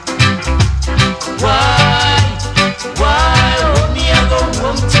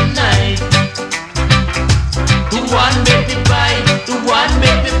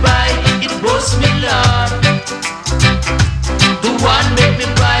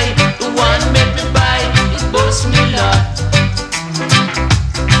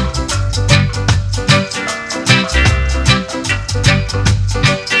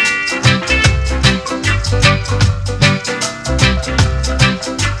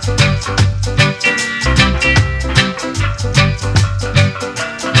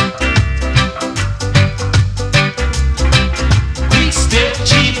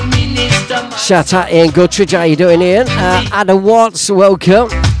 Shout out Ian Guttridge, how you doing, Ian? Adam Watts, welcome.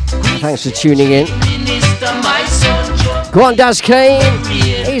 Thanks for tuning in. Go on, Daz Kane.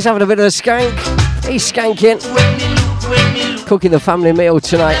 He's having a bit of a skank. He's skanking. Cooking the family meal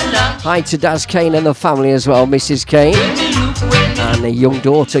tonight. Hi to Daz Kane and the family as well, Mrs. Kane. And the young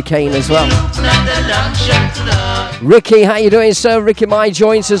daughter Kane as well. Ricky, how you doing, sir? Ricky May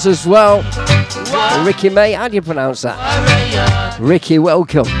joins us as well. Ricky May, how do you pronounce that? Ricky,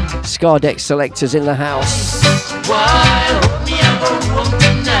 welcome. Scardeck selectors in the house.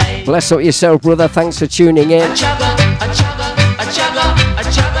 Bless up yourself, brother. Thanks for tuning in.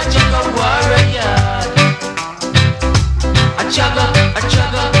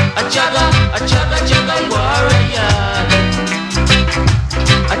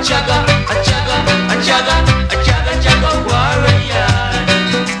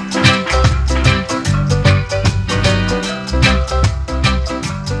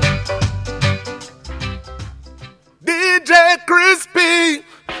 DJ Crispy,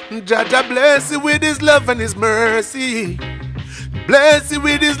 Jaja bless you with his love and his mercy. Bless you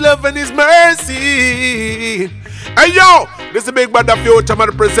with his love and his mercy. Hey yo, this is a big band of future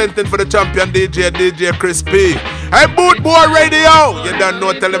man presenting for the champion DJ Crispy. Hey Boot Boy Radio, you don't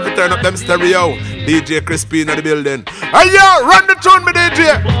know, tell them to turn up them stereo. DJ Crispy in the building. Hey yo, run the tune me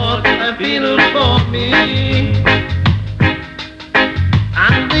DJ. What I feel for me,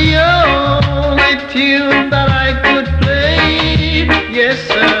 and the only tune that I could play, yes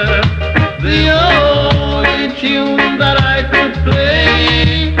sir, the only tune that I could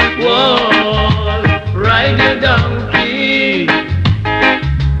play was Ride Your Donkey.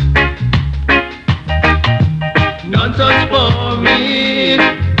 None such for me.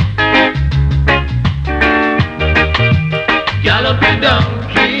 Gallop your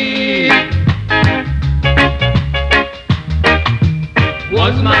donkey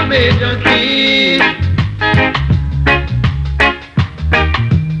was my major key.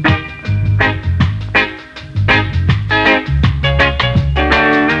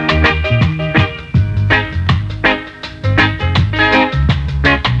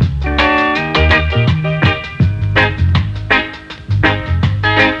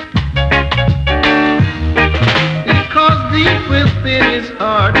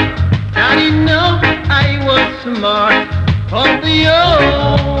 Of the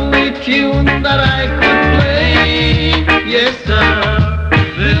only tune that I could play, yes sir,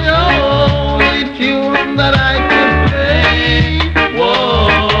 the only tune that I could play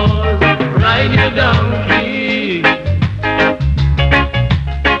was Ride Your Donkey.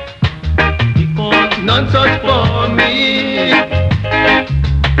 Because none such for me.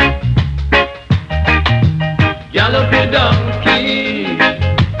 Gallop your donkey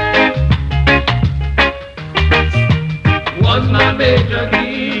was my major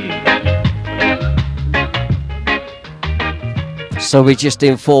key. So we just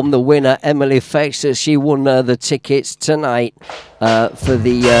informed the winner, Emily Fexer. She won the tickets tonight for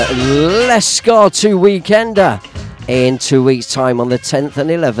the Lescar 2 Weekender in 2 weeks' time on the 10th and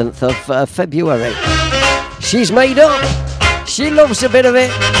 11th of February. She's made up. She loves a bit of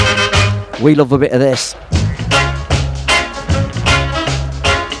it. We love a bit of this.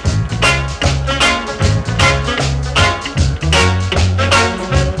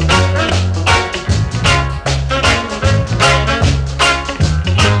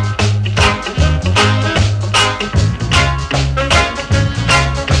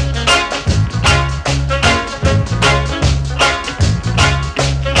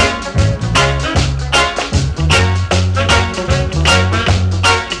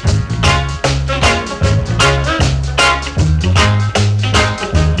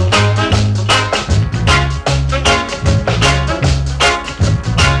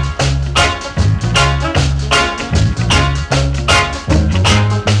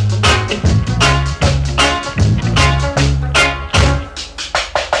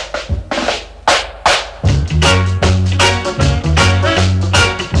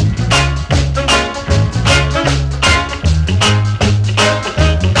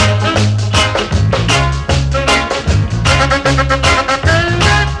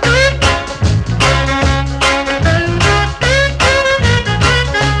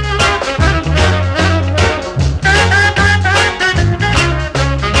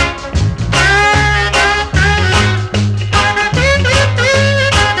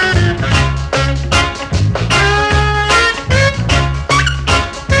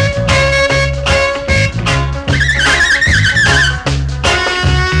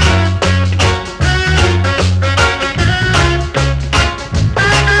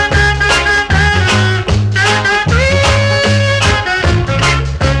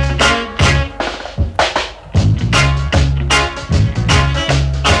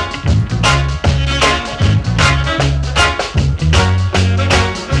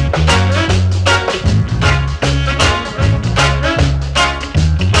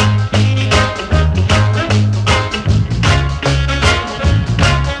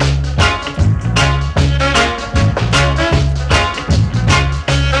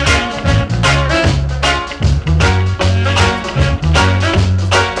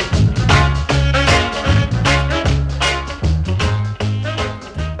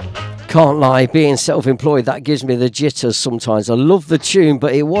 Can't lie, being self-employed, that gives me the jitters sometimes. I love the tune,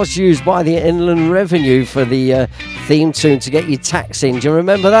 but it was used by the Inland Revenue for the theme tune to get your tax in. Do you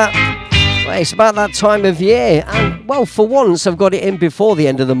remember that? Well, it's about that time of year, and well, for once I've got it in before the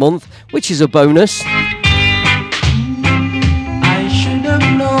end of the month, which is a bonus. I should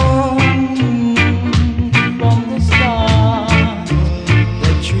have known from the start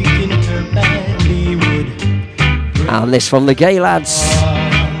that treating her badly would. And this from the Gay Lads.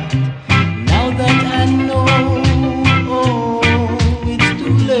 Now that I know, it's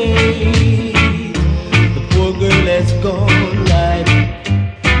too late. The poor girl has gone right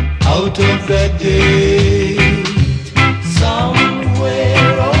out of that gate.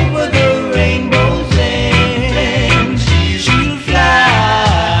 Somewhere over the rainbow's end, she'll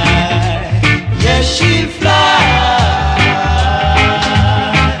fly. Yes, she'll fly.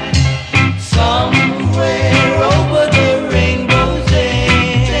 Somewhere over the rainbow's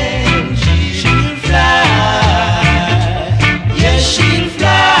end, she'll fly. Yes, she'll fly.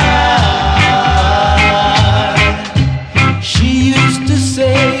 She used to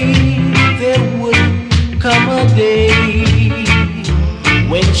say there would come a day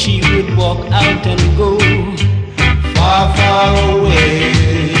when she would walk out and go far, far away.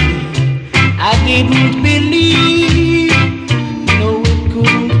 I didn't believe, no, it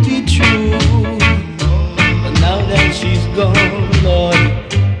couldn't be true. But now that she's gone, Lord,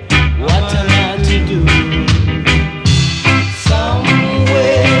 what am I to do?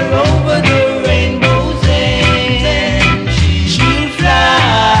 Somewhere over the rainbow's end, she'll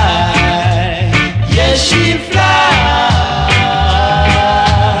fly. Yes, she'll fly.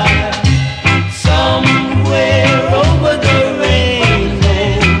 Somewhere over the rainbow's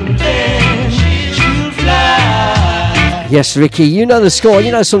end, she'll fly. Yes, Ricky, you know the score.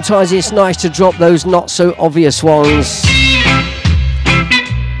 You know sometimes it's nice to drop those not so obvious ones.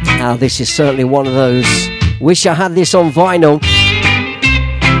 Now this is certainly one of those. Wish I had this on vinyl.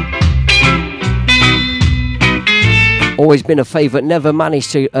 Always been a favourite, never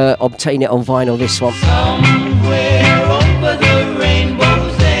managed to obtain it on vinyl, this one. Somewhere over the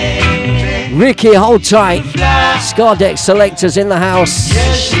rainbow's end. Ricky, hold tight. Scardeck selectors in the house.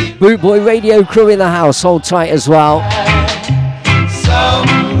 Bootboy Radio crew in the house, hold tight as well.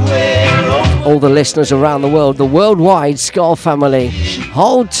 All the listeners around the world, the worldwide Scar family,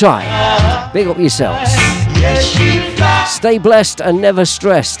 hold tight. Big up yourselves. Stay blessed and never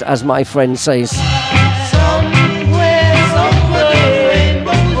stressed, as my friend says.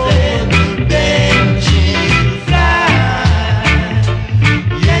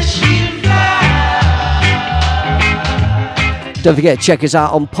 Don't forget to check us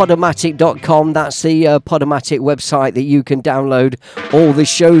out on Podomatic.com. That's the Podomatic website that you can download all the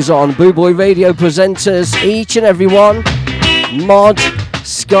shows on. Bootboy Radio presenters, each and every one. Mod,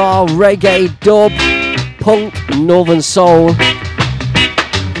 ska, reggae, dub, punk, northern soul.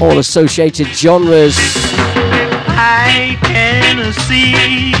 All associated genres. I can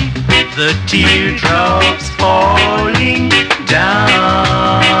see the teardrops falling down.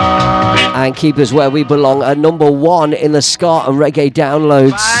 And keep us where we belong at number one in the ska and reggae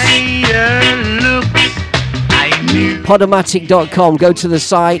downloads. Podomatic.com. Go to the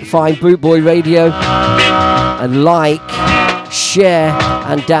site, find Bootboy Radio, and like, share,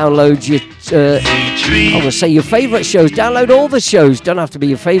 and download your. I'm gonna say your favourite shows. Download all the shows. Don't have to be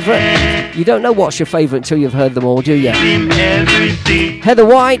your favourite. You don't know what's your favourite until you've heard them all, do you? Heather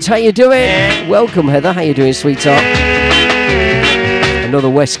White, how you doing? Welcome, Heather. How you doing, sweetheart? Another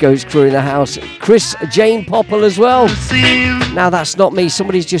West Coast crew in the house. Chris Jane Popple as well. Now that's not me.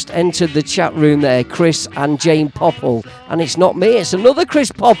 Somebody's just entered the chat room there. Chris and Jane Popple. And it's not me. It's another Chris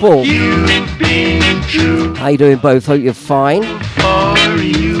Popple. How you doing both? Hope you're fine.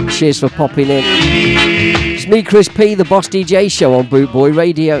 Cheers for popping in. It's me, Chris P, the Boss DJ show on Bootboy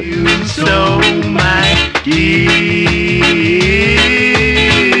Radio. So my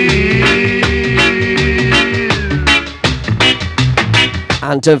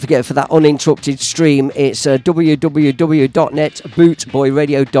And don't forget, for that uninterrupted stream, it's www.net,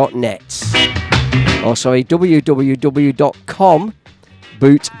 bootboyradio.net. Oh, sorry, www.com,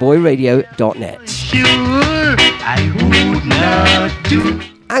 bootboyradio.net. Sure, I would not do.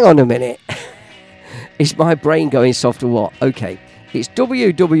 Hang on a minute. Is my brain going soft or what? Okay, it's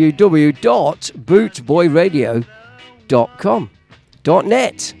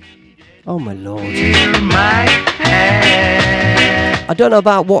www.bootboyradio.com.net. Oh my lord. I don't know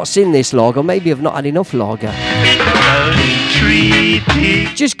about what's in this log, or maybe I've not had enough lager.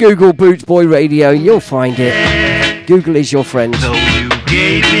 Just Google Bootboy Radio, you'll find it. Google is your friend. So you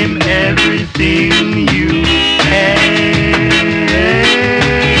gave him everything you had.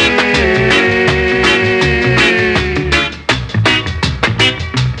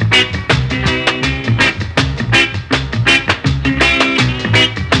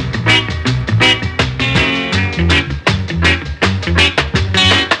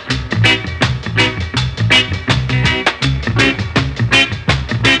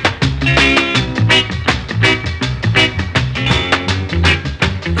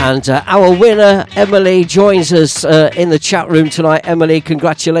 And our winner, Emily, joins us in the chat room tonight. Emily,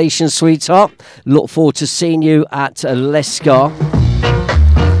 congratulations, sweetheart. Look forward to seeing you at Lescar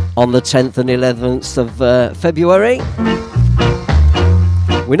on the 10th and 11th of February.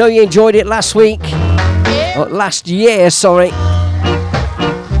 We know you enjoyed it last year, sorry.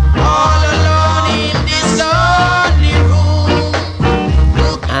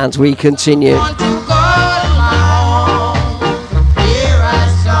 And we continue.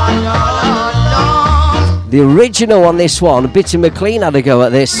 The original on this one, Bitty McLean had a go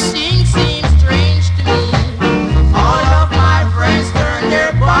at this.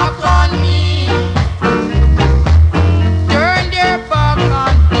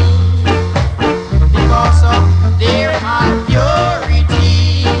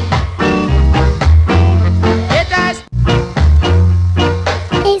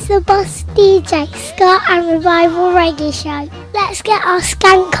 It's the Boss DJ, Ska and Revival Reggae Show. Let's get our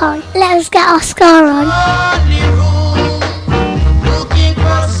skank on. Let's get our ska on. Looking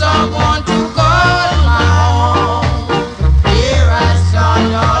for someone to call my own. Here I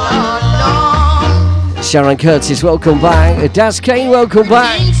stand all alone. Sharon Curtis, welcome back. Daz Kane, welcome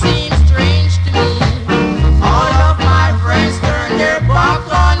back. Things seem strange to me. All of my friends turn their back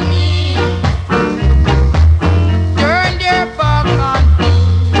on me. Turn their back on me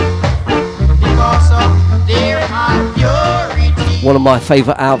because of their impurity. One of my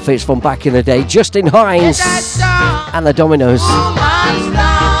favourite outfits from back in the day, Justin Hines and the Dominoes.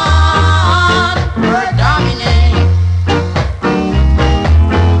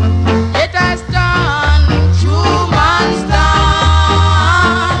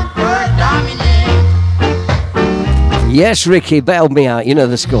 Yes, Ricky, bailed me out, you know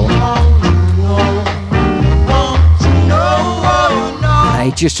the score.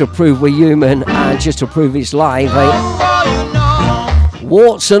 Hey, just to prove we're human and just to prove it's live, hey.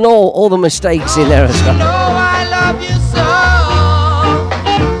 Warts and all the mistakes in there as well.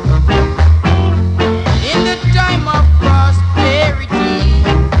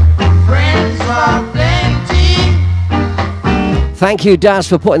 Thank you, Daz,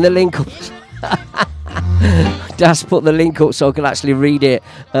 for putting the link up. Daz put the link up so I can actually read it.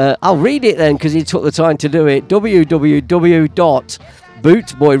 I'll read it then because he took the time to do it.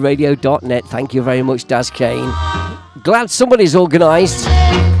 www.bootboyradio.net. Thank you very much, Daz Kane. Glad somebody's organised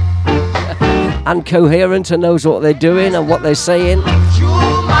and coherent and knows what they're doing and what they're saying.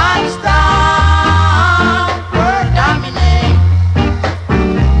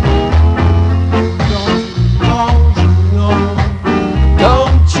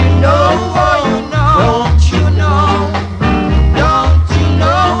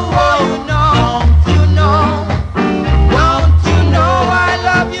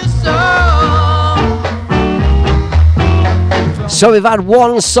 So we've had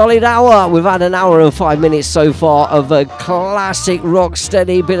one solid hour. We've had an hour and 5 minutes so far of a classic rock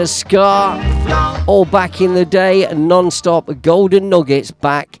steady bit of ska. All back in the day, non-stop golden nuggets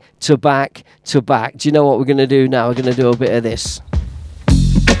back to back to back. Do you know what we're going to do now? We're going to do a bit of this.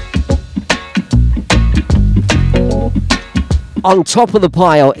 On top of the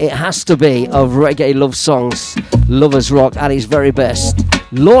pile, it has to be of reggae love songs. Lovers rock at its very best.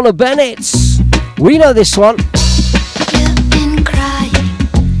 Lorna Bennett. We know this one.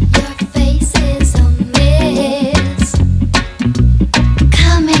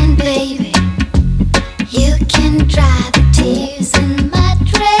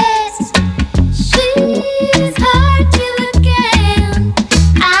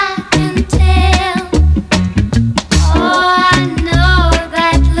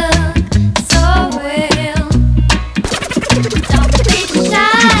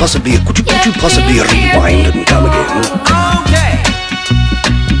 Could you possibly rewind and come again? Okay.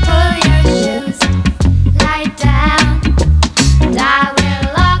 Pull your shoes, lie down, and I will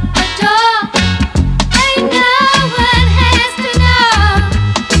lock the door. Ain't no one has to know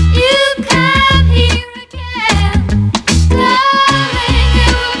you come here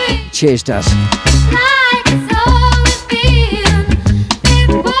again. Cheers, Daz. Like it's always been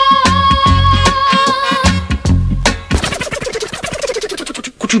before.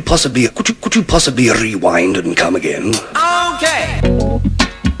 Could you possibly rewind and come again? Okay.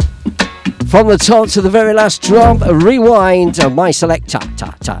 From the top to the very last drop, a rewind of my select ta.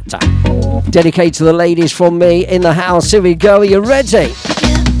 Dedicated to the ladies from me in the house. Here we go. Are you ready?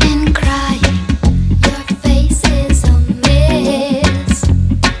 You've been crying, your face is a mess.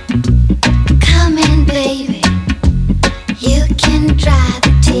 Come in, baby. You can dry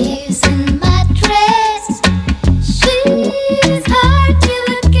the tears in my dress. She's hard to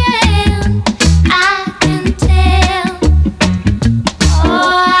look at. I can tell.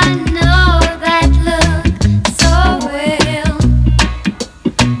 Oh, I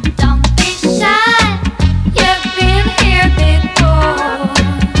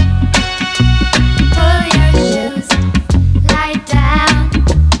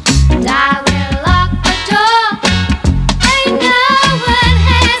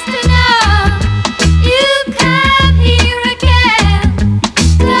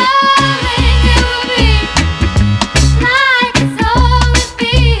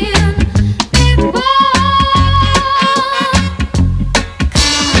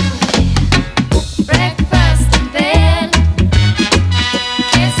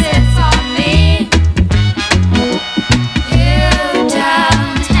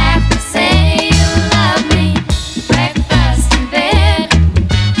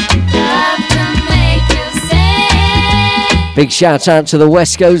Big shout out to the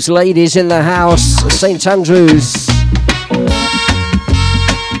West Coast ladies in the house, St Andrews.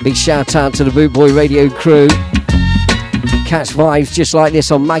 Big shout out to the Bootboy Radio crew. Catch vibes just like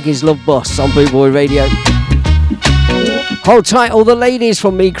this on Maggie's Love Bus on Bootboy Radio. Hold tight, all the ladies,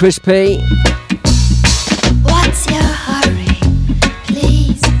 from me, Chris P. What's your hurry?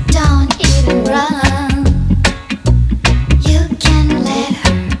 Please don't even run. You can let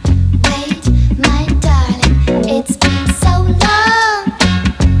her wait, my darling. It's been so long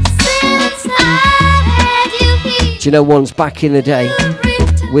since I had you here. Do you know, once back in the day,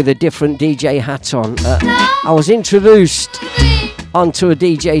 with a different DJ hat on, I was introduced onto a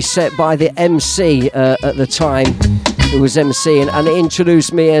DJ set by the MC at the time, who was MCing, and it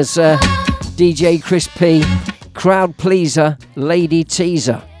introduced me as DJ Chris P, crowd pleaser, lady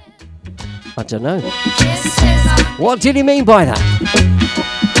teaser. I don't know. What did he mean by that?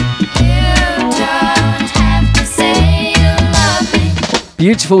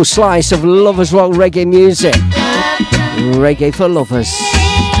 Beautiful slice of Lovers Rock reggae music. Reggae for lovers.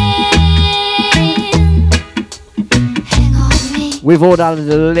 We've all added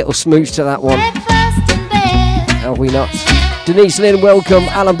a little smooch to that one. Have we not? Denise Lynn, welcome.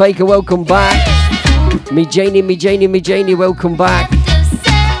 Alan Baker, welcome back. Me Janie, welcome back.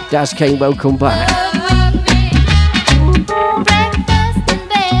 Daz Kane, welcome back.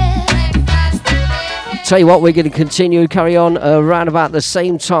 Tell you what, we're going to continue, carry on around about the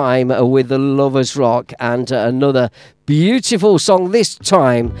same time with the Lovers Rock and another beautiful song, this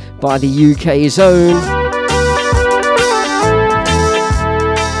time by the UK's own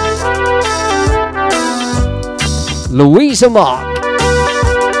Louisa Mark.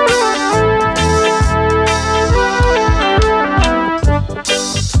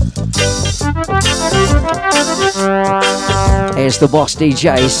 Here's the Boss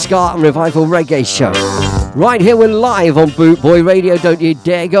DJ, Ska and Revival Reggae Show. Right here, we're live on Bootboy Radio. Don't you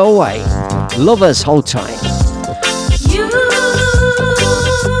dare go away. Lovers, hold tight.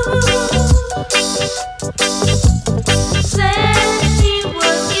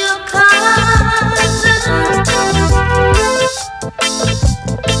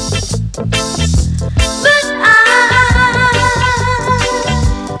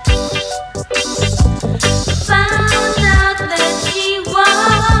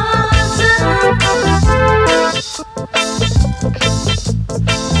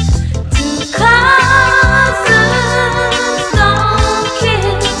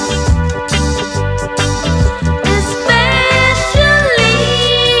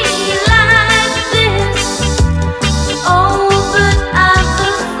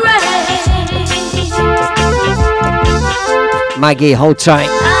 Maggie, hold tight.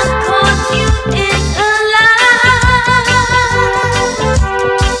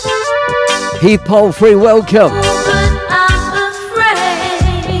 Heath Palfrey, welcome.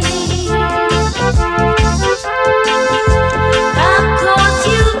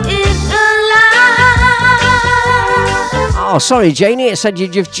 Oh, sorry, Janie. It said you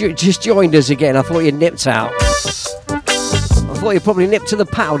just joined us again. I thought you nipped out. I thought you probably nipped to the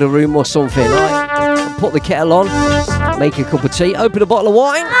powder room or something. Right? Put the kettle on, make a cup of tea, open a bottle of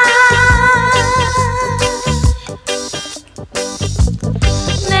wine.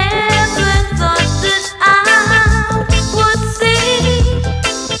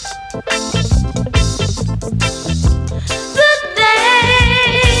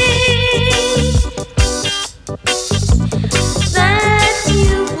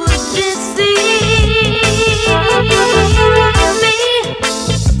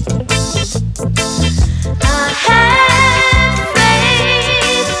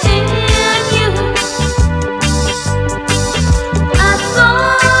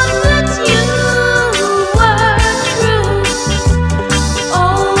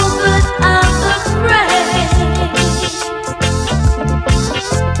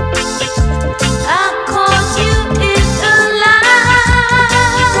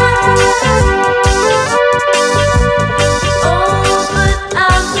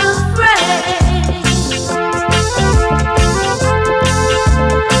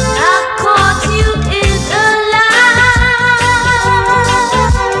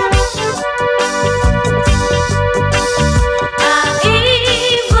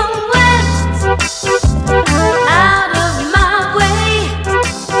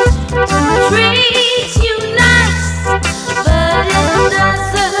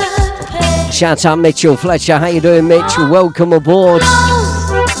 Shout out Mitchell Fletcher. How you doing, Mitch? Welcome aboard.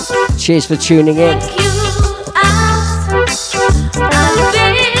 Cheers for tuning in.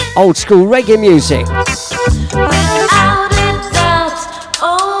 Old school reggae music.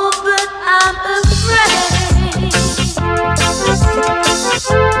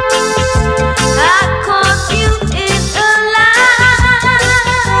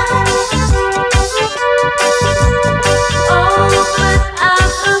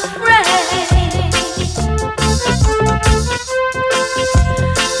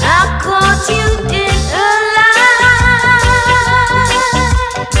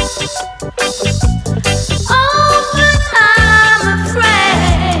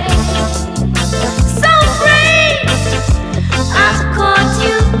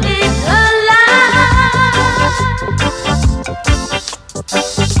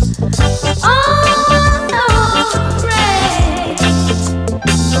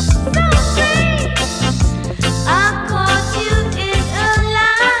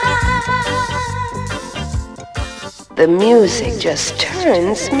 The music just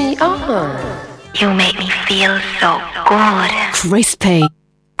turns me on. You make me feel so good. Crispy.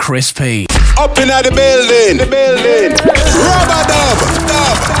 Crispy. Up in the building. Rubber dub.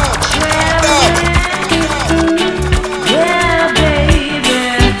 Yeah, baby.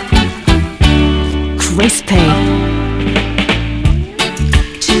 Crispy.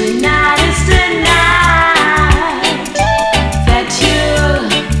 Tonight is the night that you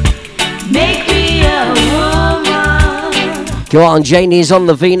make me a woman. Go on, Janie's on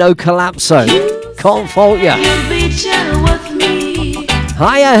the Vino Collapso. Can't fault ya. You'll be gentle with me.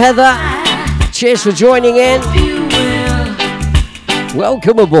 Hiya, Heather. Cheers for joining in. You will.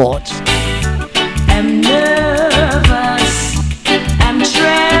 Welcome aboard. I'm nervous. I'm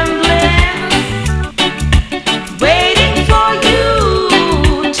trembling. Waiting for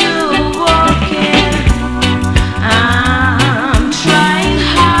you to walk in. I'm trying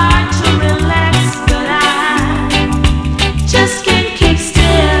hard to relax, but I just can't keep still.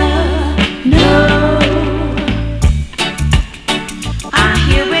 No. I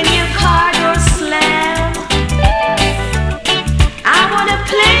hear when your car door slam. I wanna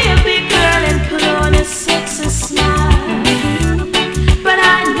play a big girl and put on a sexy smile, but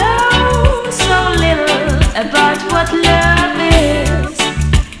I know so little about what love is,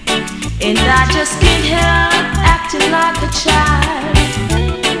 and I just can't help acting like a child.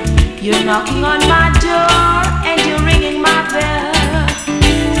 You're knocking on my door and you're ringing my bell.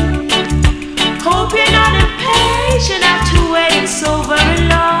 Hope you're not impatient after waiting so very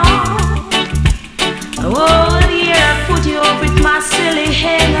long. Oh dear, I put you off with my silly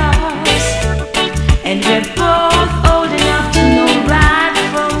hang-ups, and we're both old enough to know right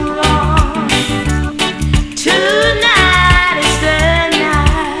from wrong. Tonight is the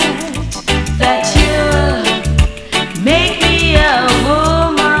night that you make me a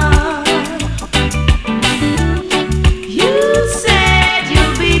woman. You said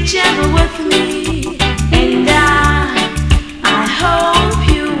you'll be gentle with me, and I hope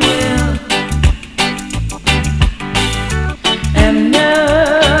you will. I'm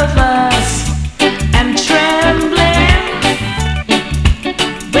nervous, I'm trembling,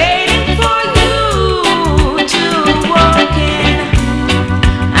 waiting for you to walk in.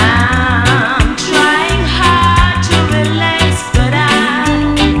 I'm trying hard to relax, but I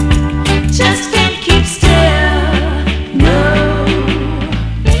just can't keep still. No.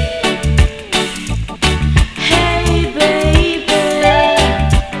 Hey baby,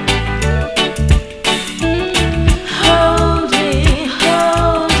 hold me,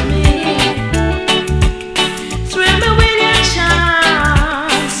 thrill me with your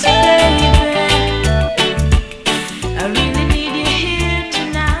charms, baby. I really need you here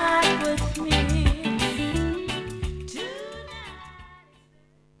tonight with me.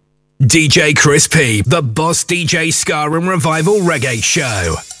 DJ Chris P, the Boss DJ Ska and Revival Reggae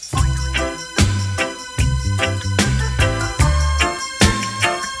Show.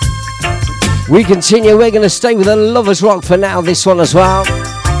 We continue. We're going to stay with the Lovers Rock for now. This one as well.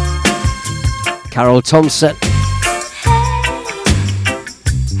 Carol Thompson.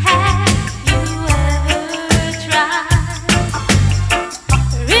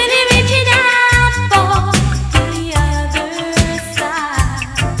 Really reaching out for the other side.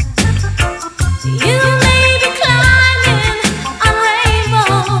 You may be climbing on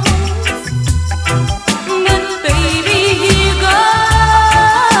rainbows, but baby, here you go.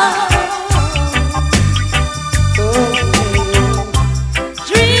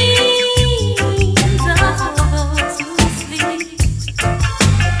 Dreams of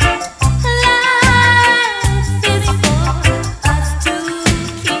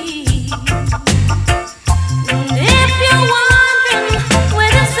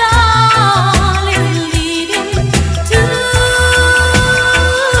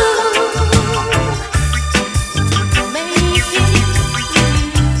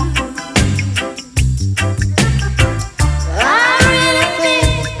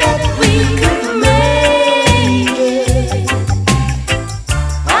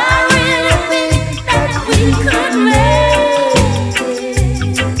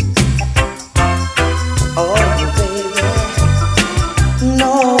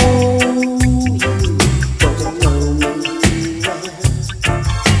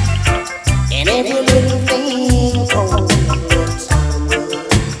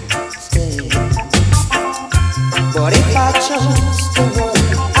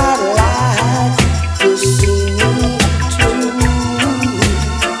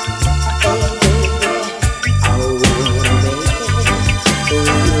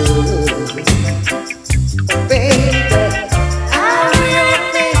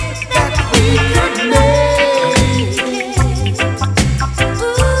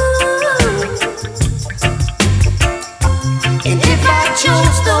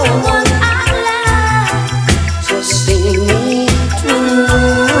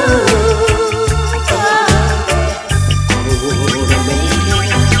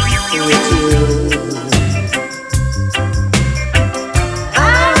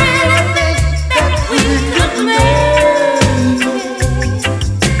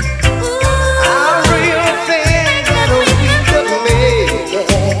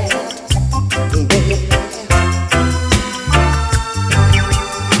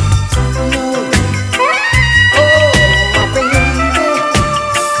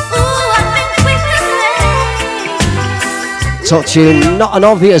top tune. Not an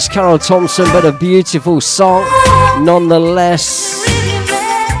obvious Carol Thompson, but a beautiful song. Nonetheless,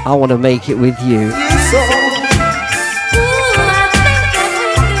 I want to make it with you.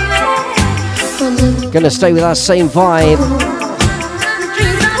 Gonna stay with that same vibe.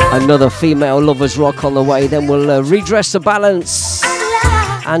 Another female lovers rock on the way. Then we'll redress the balance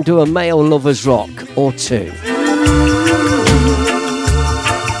and do a male lovers rock or two.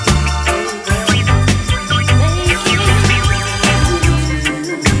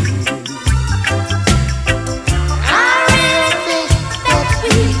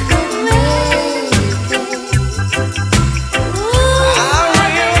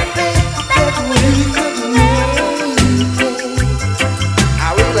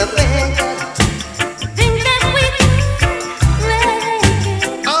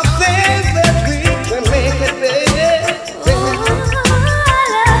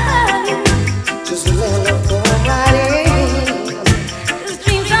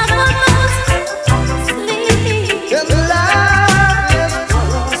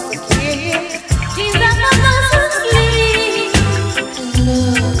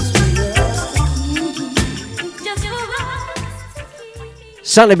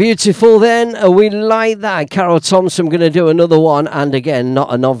 Sounded beautiful then. We like that. Carol Thompson going to do another one, and again,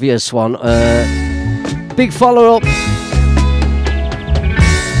 not an obvious one. Big follow-up.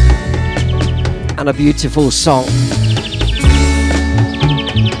 And a beautiful song.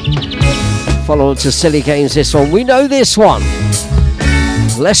 Follow-up to Silly Games, this one. We know this one.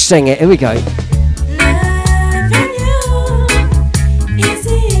 Let's sing it. Here we go.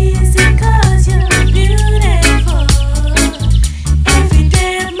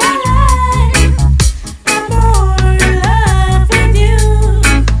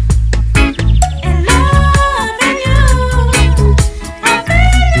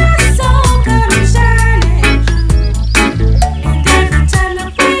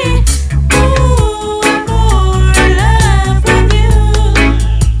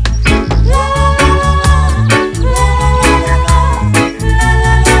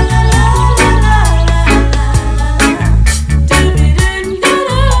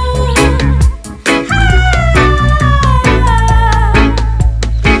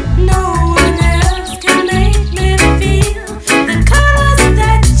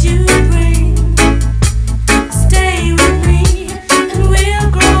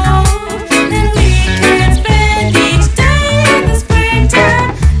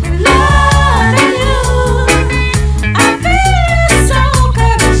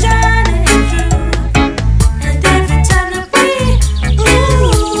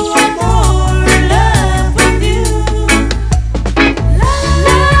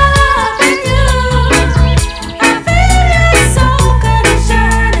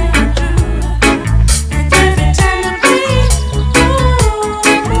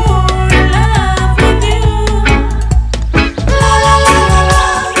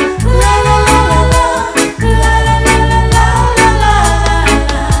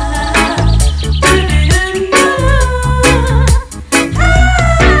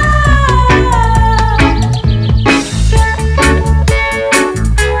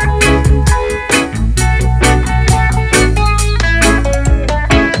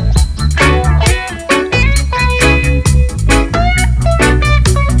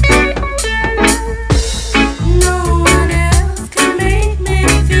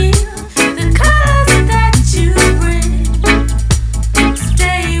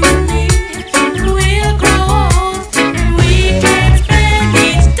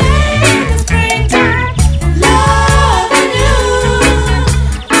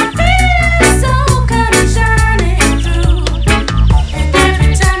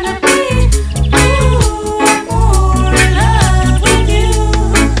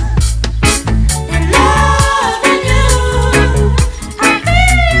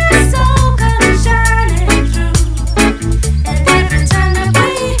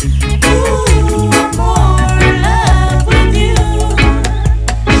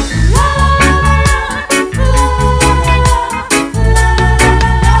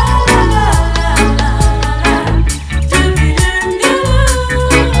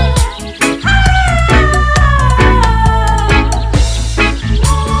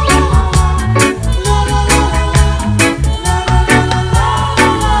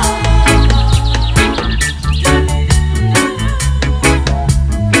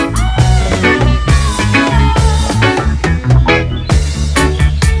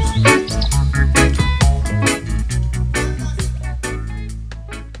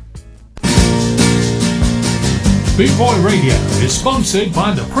 Boot Boy Radio is sponsored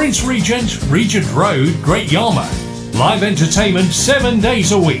by the Prince Regent, Regent Road, Great Yarmouth. Live entertainment 7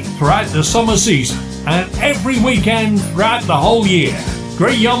 days a week throughout the summer season and every weekend throughout the whole year.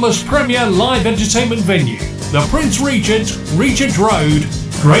 Great Yarmouth's premier live entertainment venue, the Prince Regent, Regent Road,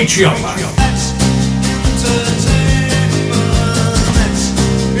 Great Yarmouth.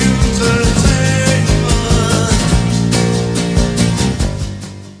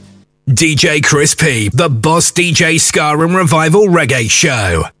 DJ Chris P, the Boss DJ Ska and Revival Reggae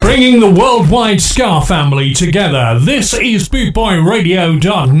Show. Bringing the worldwide Ska family together, this is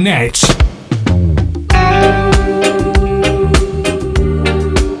BootboyRadio.net.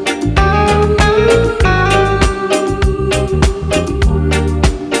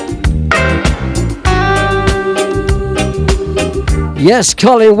 Yes,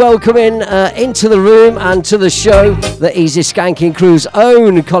 Colin, welcome into the room and to the show, the Easy Skanking Crew's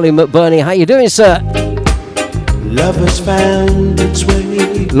own Colin McBurney. How you doing, sir? Love has found its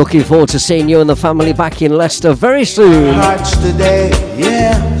way. Looking forward to seeing you and the family back in Leicester very soon. Hearts today,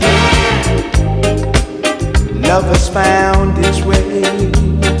 yeah. Love has found its way.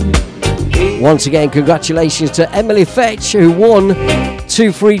 Once again, congratulations to Emily Fetch, who won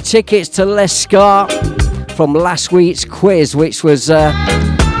 2 free tickets to Les Ska from last week's quiz, which was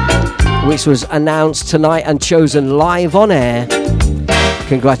announced tonight and chosen live on air.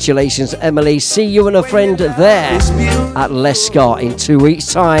 Congratulations, Emily. See you and a friend there at Les Ska in 2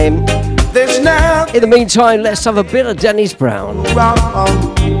 weeks' time. In the meantime, let's have a bit of Dennis Brown.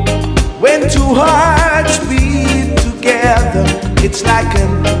 When two hearts beat together, it's like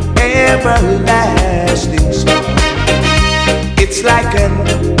an everlasting song. It's like an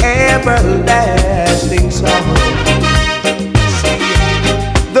everlasting song. See,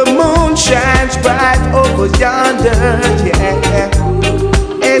 the moon shines bright over yonder, yeah,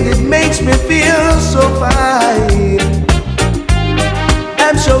 and it makes me feel so fine.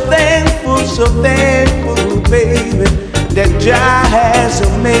 I'm so thankful, baby, that Jah has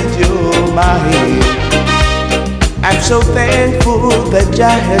made you mine. I'm so thankful that Jah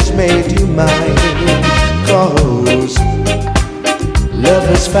has made you mine, 'cause love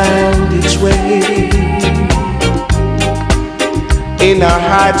has found its way in our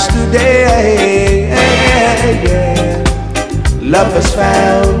hearts today. Love has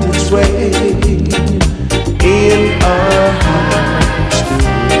found its way in our hearts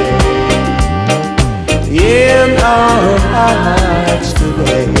today. In our hearts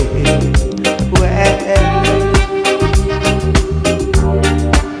today.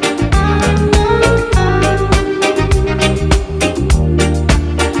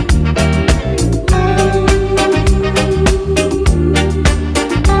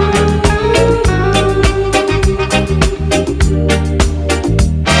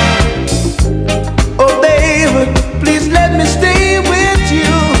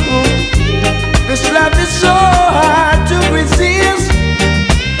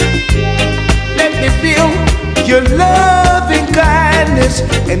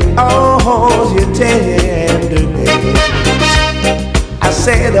 And all your tenderness, I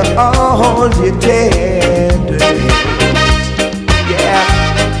said all your tenderness, yeah.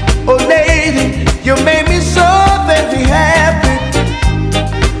 Oh lady, you made me so very happy.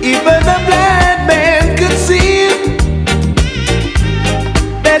 Even a blind man could see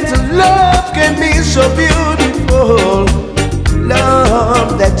that love can be so beautiful.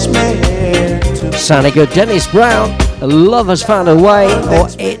 Love that's meant to. Sounding good, Dennis Brown. Love has found a way, or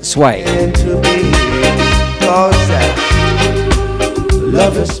its way.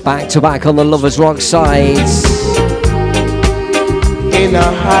 Back to back on the Lovers Rock sides. In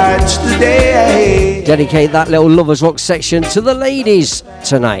our hearts today. Dedicate that little Lovers Rock section to the ladies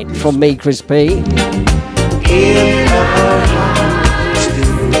tonight from me, Chris P. In our hearts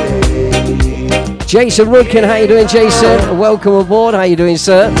today. Jason Rudkin, how you doing, Jason? Welcome aboard. How you doing,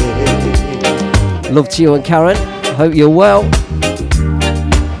 sir? Love to you and Karen. Hope you're well.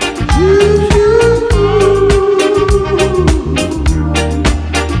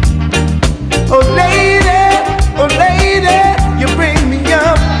 Oh lady, you bring me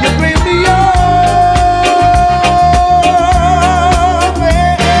up,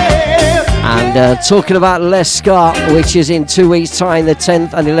 yeah. And talking about Les Ska, which is in 2 weeks' time, the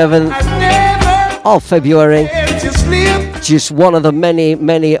 10th and 11th of February. Just one of the many,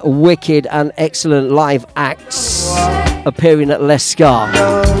 many wicked and excellent live acts appearing at Les Ska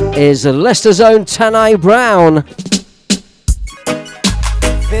is Leicester's own Tanai Brown.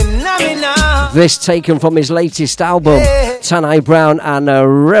 This taken from his latest album, Tanai Brown and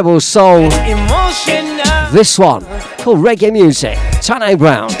Rebel Soul. This one called Reggae Music, Tanai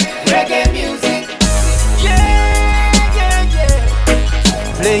Brown. Reggae music.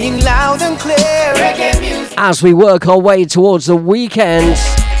 playing loud and clear. Reggae music. As we work our way towards the weekend,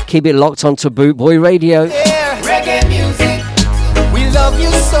 keep it locked onto Boot Boy Radio. Reggae music. We love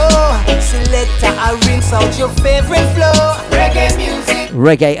you so. Selector, I rinse out your favorite flow. Reggae music.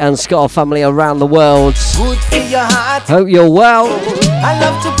 Reggae and ska family around the world. Good for your heart. Hope you're well. I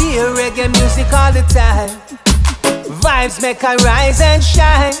love to hear reggae music all the time. Vibes make I rise and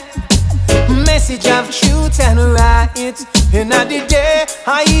shine. Message of truth and right. In the day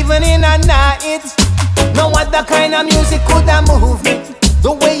or even in a night. No other kind of music could have moved me.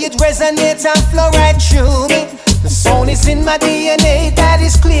 The way it resonates and flow right through me. The sound is in my DNA, that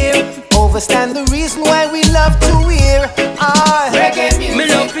is clear. Overstand the reason why we love to hear reggae music. Me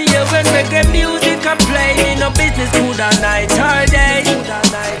love to hear when reggae music I play. Me no business good all night or day.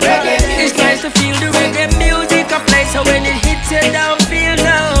 It's nice to feel the reggae music I play. So when it hits you don't feel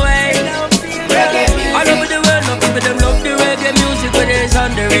no way. All over the world, no people them love the reggae music, whether it's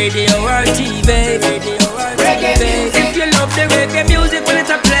on the radio or TV. If you love the reggae music when it's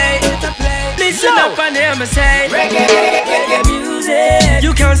a play, listen up and hear me say reggae music.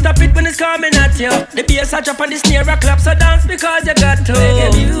 You can't stop it when it's coming at you. The bass a drop and the snare a clap, so dance because you got to.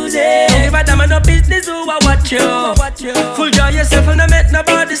 Reggae music. Don't give a damn no business who I watch you. Full joy yourself and don't make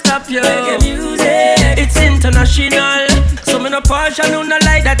nobody stop you. Reggae music. It's international, so me no partial, no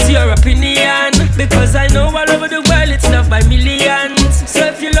like that's your opinion. Because I know all over the world it's loved by millions. So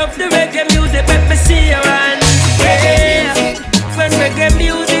if you love the reggae music, let me see your hands. Yeah, when reggae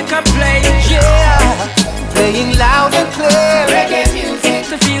music I play, yeah, playing loud and clear. Reggae music,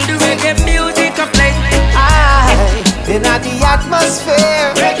 to feel the reggae music I play. In the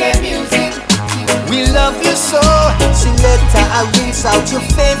atmosphere. Reggae music, we love you so. Selector, I rinse out your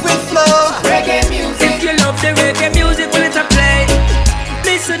favorite flow. Reggae music. If you love the reggae music, when it's a play,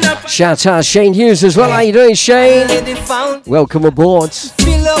 listen up. Shout out Shane Hughes as well. How you doing, Shane? Welcome aboard.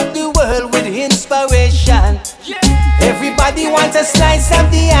 Fill up the world with inspiration. Everybody wants a slice of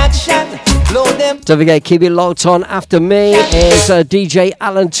the action. Blow them. Don't forget, keep it locked on. After me is DJ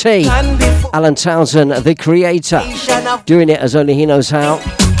Alan T. Alan Townsend, the creator, doing it as only he knows how.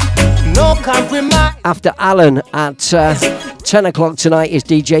 No compromise. After Alan at 10 o'clock tonight is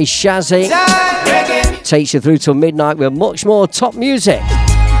DJ Shazzy. Takes you through till midnight with much more top music.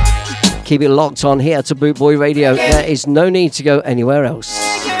 Keep it locked on here to Boot Boy Radio. There is no need to go anywhere else.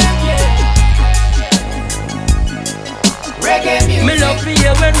 Me love to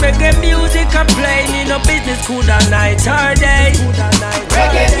hear when reggae music I play. Me no business good all night or day.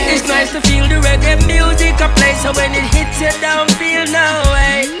 It's nice to feel the reggae music I play. So when it hits you don't feel no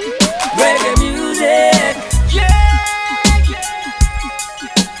way. Reggae music,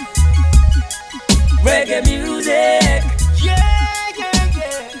 reggae music,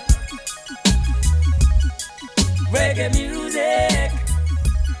 reggae music.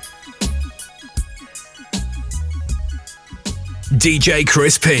 DJ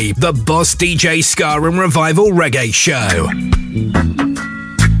Chris P, the Boss DJ Ska and Revival Reggae Show.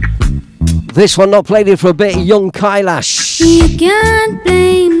 This one not played it for a bit. Young Kailash. You can't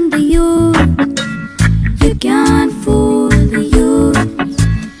blame the youth. You can't fool the youth.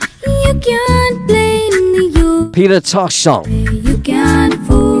 You can't blame the youth. Peter Tosh song. You can't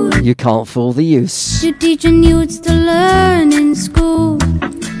fool. You can't fool the youths. You're teaching youths to learn in school,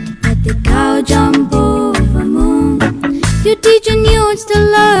 but the cow jump over moon. You're teaching youths to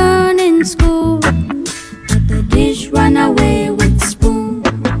learn in school, but the dish run away with spoon.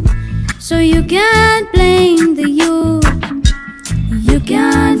 So you can't blame the youth. You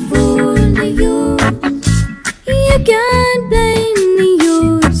can't fool the youth. You can't blame the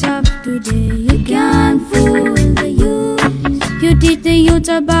youths of today. You can't fool the youth. You teach the youth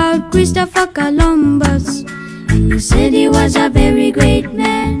about Christopher Columbus, and you said he was a very great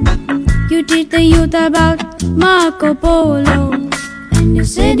man. You teach the youth about Marco Polo, and you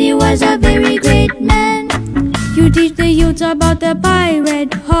said he was a very great man. You teach the youth about the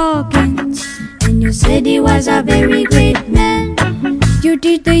pirate Hawkins, and you said he was a very great man. You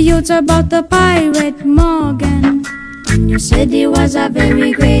teach the youth about the pirate Morgan, and you said he was a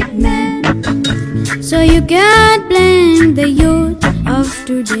very great man. So you can't blame the youth of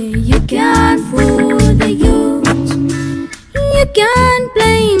today. You can't fool the youth. You can't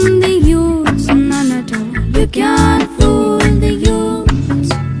blame the youth, none at all. You can't fool the youth.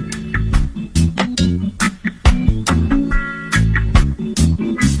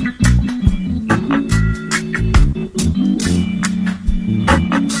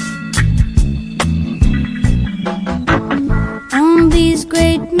 All these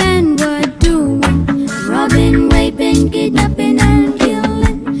great men were doing, robbing, raping, kidnapping and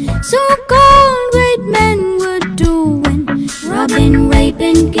killing. So-called great men were doing, robbing,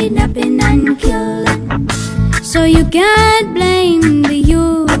 raping, kidnapping and killing. So you can't blame the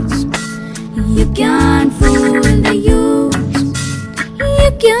youths. You can't fool the youths.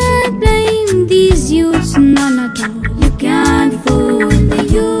 You can't blame these youths, none at all. You can't fool the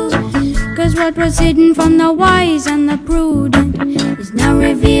youths. Cause what was hidden from the wise and the prudent is now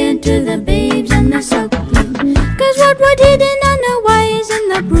revealed to the babes and the suckling. Cause what was hidden on the wise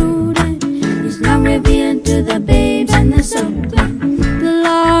and the prudent is now revealed to the babes and the suckling. The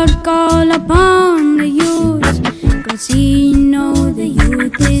Lord call upon the youths, cause he know the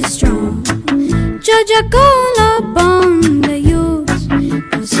youth is strong. Judge a call upon the youths,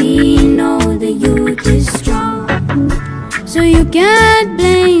 cause he know the youth is strong. So you can't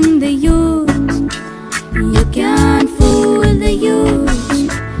blame the youths, you can't fool the youths.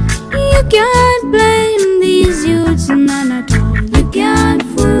 You can't blame these youths, none at all. You can't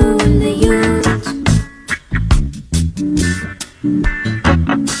fool the youths.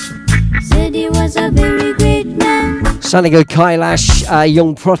 Said he was a very great man. Sanigo Kailash,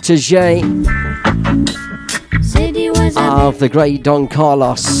 young protege of the great Don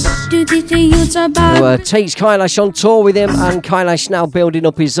Carlos, To teach the youths about who takes Kailash on tour with him, and Kailash now building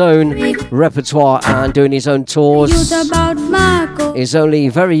up his own repertoire and doing his own tours. youth about Marco. He's only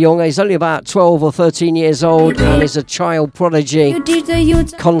very young, he's only about 12 or 13 years old, and is a child prodigy, You teach the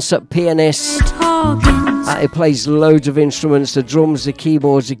youths concert pianist. talking. He plays loads of instruments, the drums, the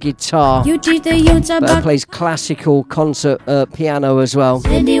keyboards, the guitar. You teach the youths But he about plays classical concert piano as well.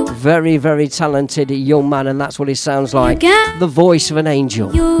 Very, very talented young man, and that's what he sounds like. The voice of an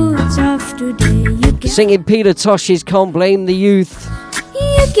angel. youths of today. You can't, Singing Peter Tosh's Can't Blame the Youth.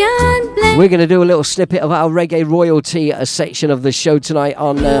 you can't blame. We're going to do a little snippet of our reggae royalty section of the show tonight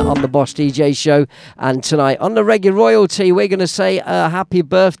on the Boss DJ show. And tonight on the reggae royalty, we're going to say happy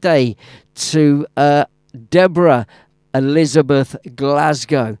birthday to Deborah Elizabeth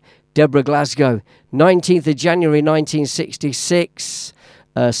Glasgow. Deborah Glasgow, 19th of January 1966.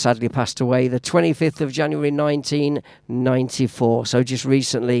 Sadly passed away the 25th of January 1994. So just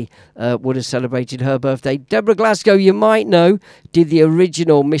recently would have celebrated her birthday. Deborah Glasgow, you might know, did the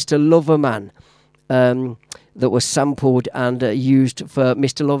original Mr. Loverman that was sampled and used for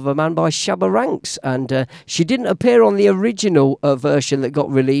Mr. Loverman by Shabba Ranks. And she didn't appear on the original version that got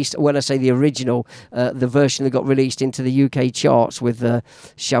released. When I say the original, the version that got released into the UK charts with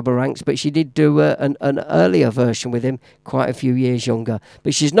Shabba Ranks. But she did do an earlier version with him, quite a few years younger.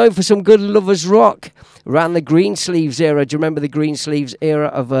 But she's known for some good lovers rock around the Greensleeves era. Do you remember the Greensleeves era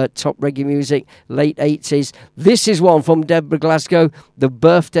of top reggae music, late 80s? This is one from Deborah Glasgow, the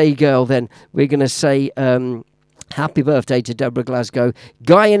birthday girl. Then we're going to say happy birthday to Deborah Glasgow,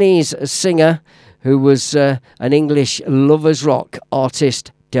 Guyanese singer who was an English lovers rock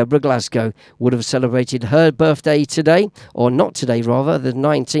artist. Deborah Glasgow would have celebrated her birthday today, or not today rather, the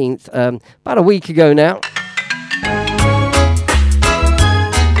 19th, about a week ago now.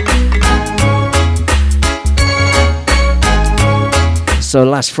 So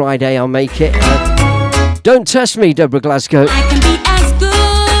last Friday I'll make it. Don't test me, Deborah Glasgow. I can be as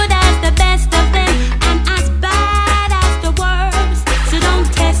good as the best of them and as bad as the worst, so don't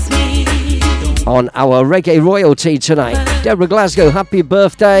test me. On our reggae royalty tonight, Deborah Glasgow, happy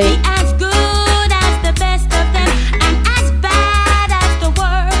birthday. As good as the best of them and as bad as the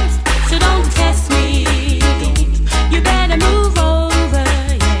worst, so don't test me. You better move over,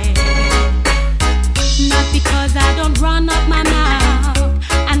 yeah. Not because I don't run up my mouth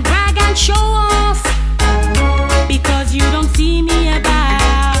and brag and show off, because you don't see me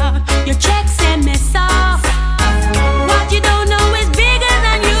about your checks and mess off. What you don't know is bigger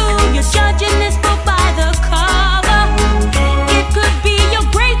than you. You're judging this book by the cover. It could be your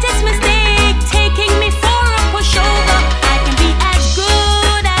greatest mistake.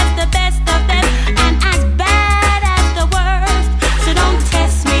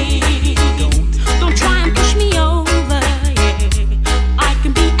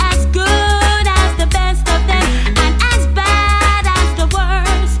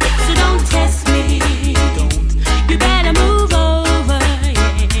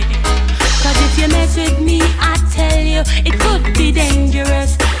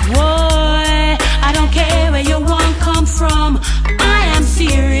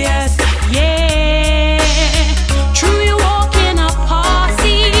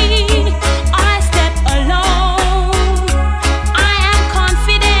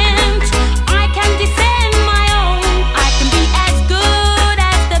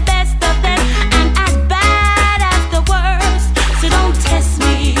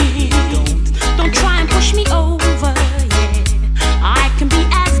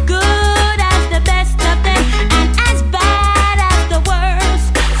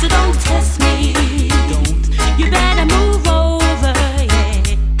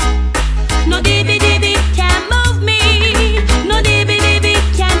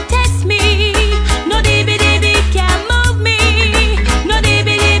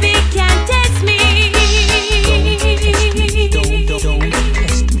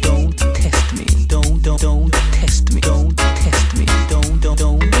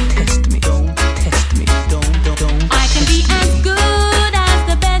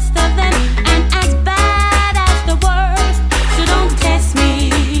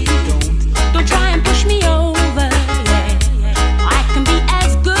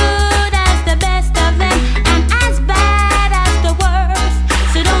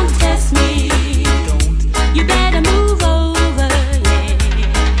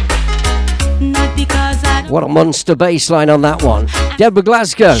 What a monster bass line on that one. Deborah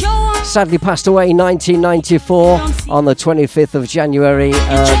Glasgow sadly passed away in 1994 on the 25th of January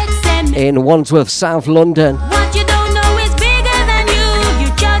in Wandsworth, South London.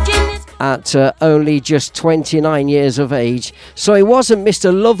 At only just 29 years of age. So it wasn't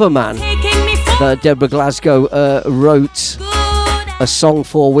Mr. Loverman that Deborah Glasgow wrote a song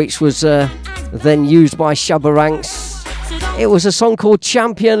for, which was then used by Shabba Ranks. It was a song called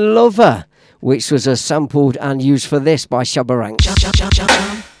Champion Lover, which was sampled and used for this by Shabba Ranks. Here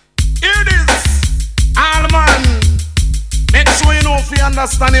it is, all man. Make sure you know if you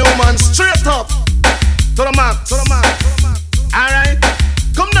understand the woman. Straight up to the max, to the max. Alright,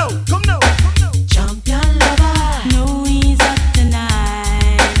 come now, come now. Champion lover, no ease up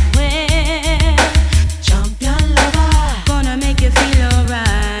tonight. Well, champion lover, gonna make you feel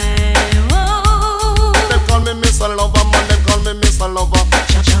alright. Oh, they call me Mr. Lover, man. They call me Mr. Lover.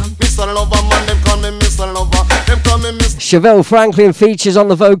 Mr. Lover, man. They call me Mr. Lover. They call me Mr. Chevelle Franklin features on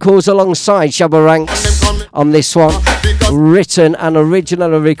the vocals alongside Shabba Ranks on this one, written and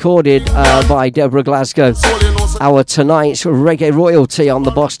originally recorded by Deborah Glasgow. Our tonight's reggae royalty on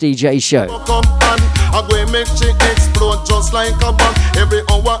the Boss DJ show. I'm going to make she explode just like a bomb. Every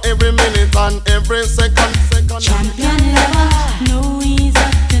hour, every minute, and every second. champion lover, no ease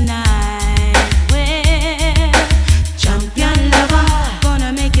up tonight. Well, champion lover,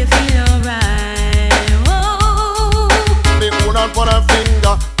 gonna make you feel alright. Oh, me hold on for her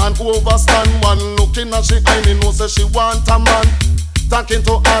finger and overstand one. Looking at she eye, me know say she want a man. Talking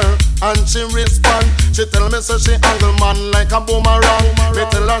to her and she respond. She tell me say she angle man like a boomerang. Me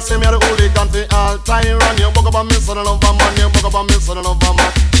tell her say me a the hooligan fi all time run. You bug up a Mr. Lover man, you bug up a Mr. Lover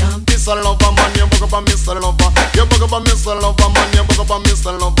man. Mr. Lover man, you bug up a Mr. Lover. You bug up a Mr. Lover man, you bug up a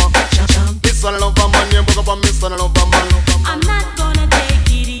Mr. Lover. Mr. Lover man, you bug up a Mr. Lover man. I'm not gonna take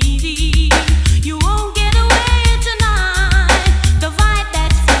it easy. You won't get away tonight. The vibe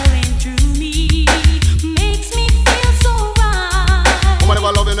that's flowing through me makes me feel so right. Woman, if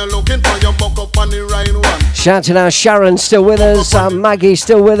I loving and looking for you, buck up on the right one. Shouting out Sharon still with us, Maggie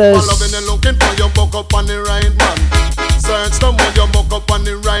still with us. Loving and looking for you, buck up on the right one. Search the more you buck up on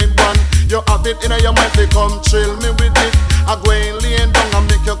the right one. You have it in your mind, they come chill me with it. I go in laying down and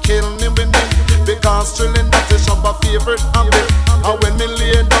make you kill me with it. Because chilling that is Shabba favorite habit. And when me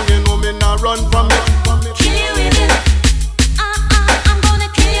lay down, you know me not run from it. Kill you with it. I'm gonna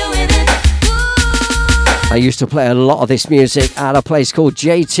kill you with it. I used to play a lot of this music at a place called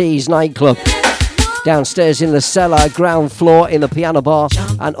JT's nightclub. Downstairs in the cellar, ground floor in the piano bar,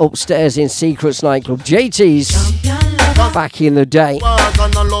 and upstairs in Secrets nightclub. JT's back in the day.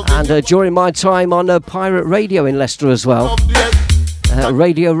 And during my time on Pirate Radio in Leicester as well.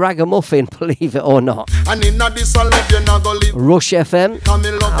 Radio Ragamuffin, believe it or not. Rush FM,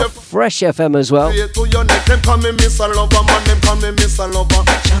 Fresh FM as well. Mr. Lover man, them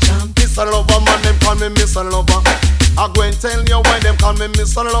call me Mr. Lover. I go and tell you why them call me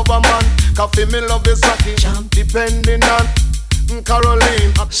Mr. Lover man. Coffee me love is rocky, depending on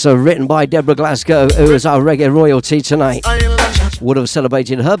Caroline. So written by Deborah Glasgow, who is our reggae royalty tonight. Would have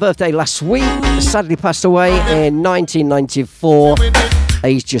celebrated her birthday last week. Sadly passed away in 1994,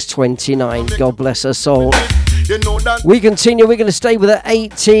 aged just 29. God bless her soul. We continue, we're going to stay with the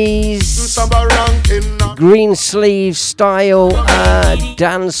 80s green sleeve style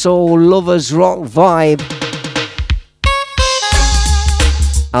dancehall lovers rock vibe.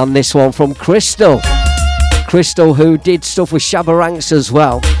 And this one from Crystal, who did stuff with Shabba Ranks as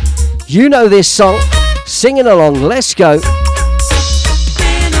well. You know this song, singing along, let's go.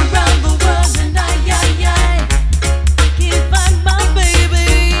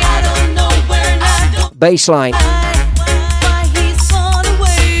 Bassline.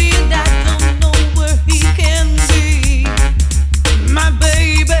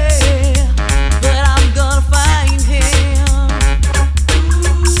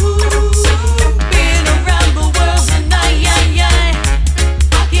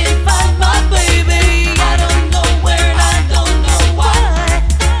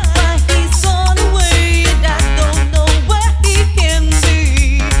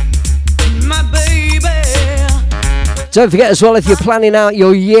 Don't forget as well, if you're planning out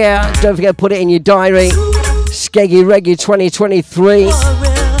your year, don't forget to put it in your diary. Skeggy Reggae 2023,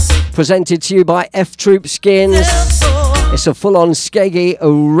 presented to you by F Troop Skins. It's a full-on Skeggy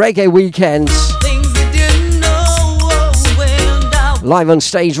Reggae weekend. Live on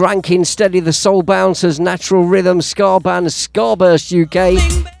stage, Ranking, Steady the Soul Bouncers, Natural Rhythm, Ska Band, Scarburst UK,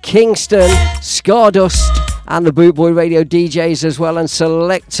 Kingston, Stardust, and the Boot Boy Radio DJs as well, and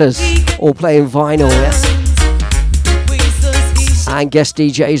selectors, all playing vinyl, yeah? And guest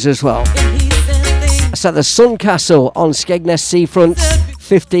DJs as well. That's at the Sun Castle on Skegness Seafront,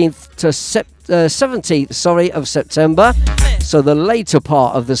 15th to 17th of September. So the later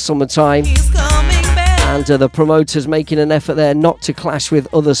part of the summertime. And the promoters making an effort there not to clash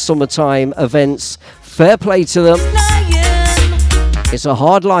with other summertime events. Fair play to them. It's a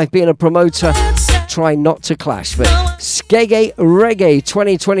hard life being a promoter. Try not to clash. But Skeggy Reggae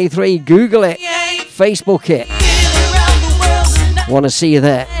 2023, Google it, Facebook it. Want to see you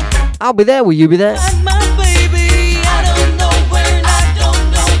there. I'll be there. Will you be there?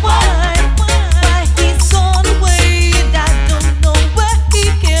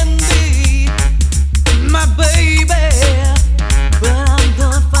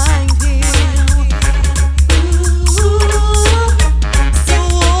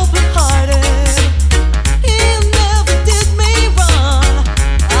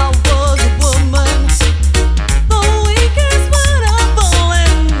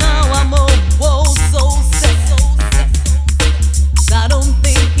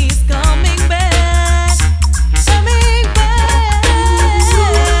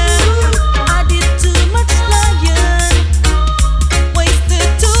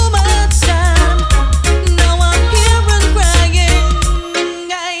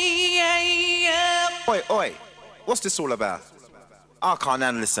 What's this all about? I can't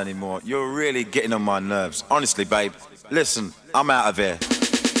handle this anymore. You're really getting on my nerves. Honestly, babe. Listen, I'm out of here.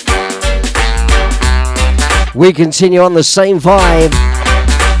 We continue on the same vibe.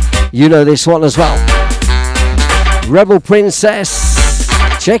 You know this one as well. Rebel Princess.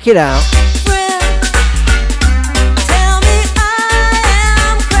 Check it out.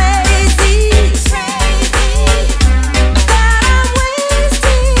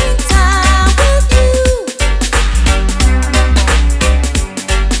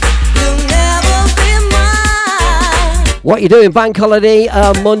 What you doing? Bank holiday,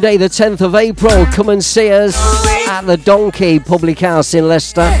 Monday the 10th of April. Come and see us at the Donkey Public House in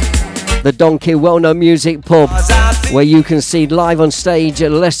Leicester. The Donkey, well-known music pub, where you can see live on stage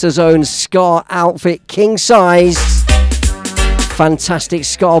at Leicester's own ska outfit, King Size. Fantastic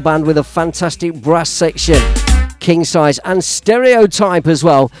ska band with a fantastic brass section. King Size and Stereotype as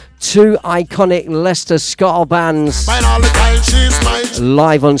well. Two iconic Leicester ska bands.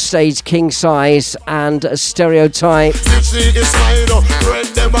 Live on stage, King Size and Stereotype.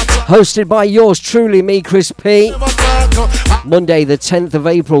 Hosted by yours truly, me, Chris P. Monday the 10th of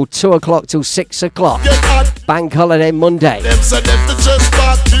April, 2 o'clock till 6 o'clock. Bank holiday Monday.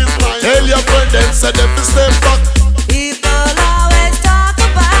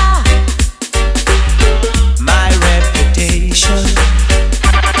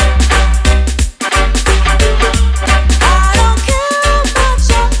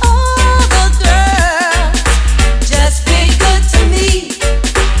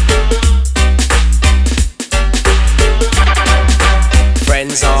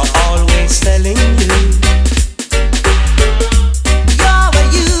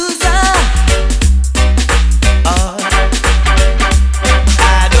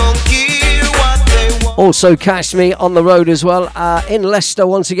 Also catch me on the road as well in Leicester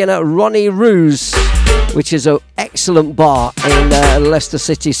once again at Ronnie Ruse, which is an excellent bar in Leicester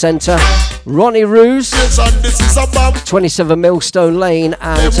City Centre. Ronnie Ruse, 27 Millstone Lane,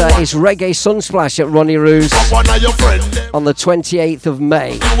 and it's Reggae Sunsplash at Ronnie Ruse on the 28th of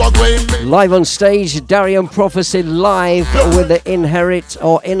May. Live on stage, Darian Prophecy live with the Inherit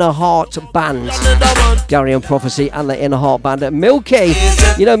or Inner Heart Band. Darian Prophecy and the Inner Heart Band at Milky.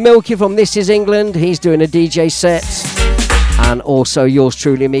 You know Milky from This Is England, he's doing a DJ set. And also yours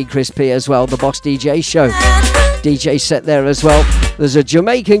truly, me, Chris P, as well, the Boss DJ Show. DJ set there as well. There's a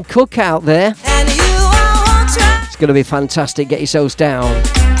Jamaican cookout there. It's going to be fantastic. Get yourselves down.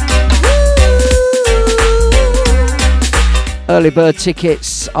 Early bird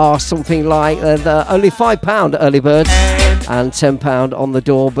tickets are something like only £5 early birds and £10 on the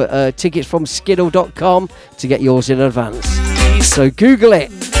door. But tickets from Skiddle.com to get yours in advance. So Google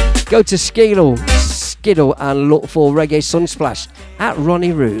it. Go to Skiddle and look for Reggae Sunsplash at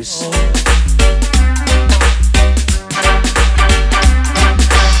Ronnie Ruse.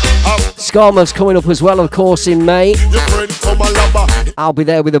 Skarmo's coming up as well, of course, in May. I'll be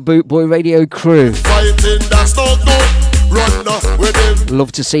there with the Boot Boy Radio crew.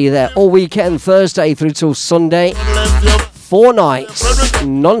 Love to see you there all weekend, Thursday through till Sunday. 4 nights,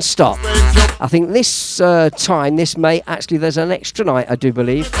 non-stop. I think this time, this May, actually there's an extra night, I do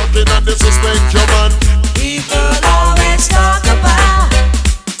believe. People always talk about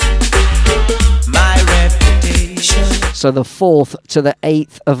my reputation. So the 4th to the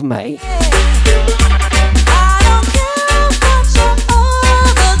 8th of May.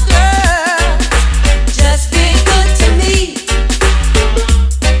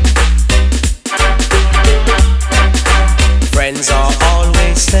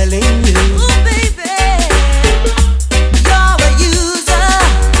 always telling you.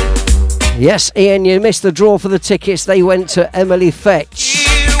 Yes, Ian, you missed the draw for the tickets. They went to Emily Fetch.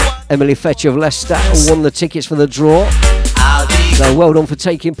 Emily Fetch of Leicester won the tickets for the draw. So well done for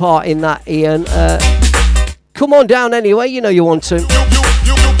taking part in that, Ian. Come on down anyway, you know you want to.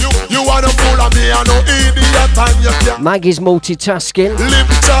 You wanna fool me, I know idiot and you can't. Maggie's multitasking. Lip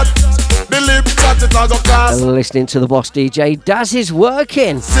chat, the lip chat it has a class. And listening to the boss DJ. Daz is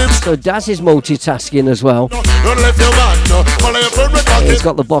working. So Daz is multitasking as well. Don't let your man know. Follow your friend, we're talking. He's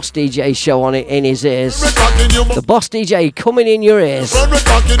got the boss DJ show on it in his ears. The boss DJ coming in your ears. Friend, we're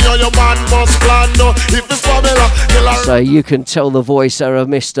talking, your man must plan, no. If it's Pamela, so you can tell the voice of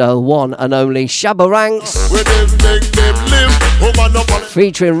Mr. One and Only Shabba Ranks. with them, make them live. Woman up on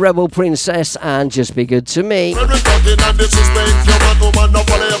Featuring Rebel Princess and Just Be Good to Me. friend, we're talking and disrespect your man. Woman up,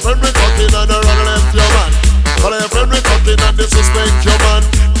 follow your friend, we're talking and run left your man. Follow your friend, we're talking and disrespect your man.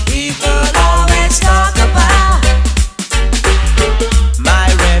 People always talk about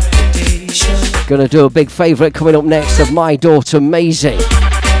my reputation. Gonna do a big favourite coming up next of my daughter Maisie.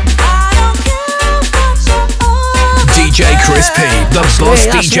 DJ Chris P, the Boss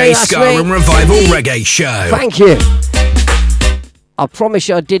that's DJ me, that's Ska me. and Revival Reggae Show. Thank you. I promise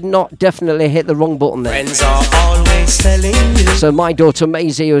you I did not definitely hit the wrong button there. Friends are always telling you. So my daughter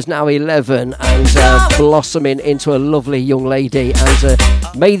Maisie, who is now 11 and blossoming into a lovely young lady, and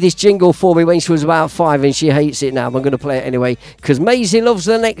made this jingle for me when she was about 5 and she hates it now. I'm going to play it anyway because Maisie loves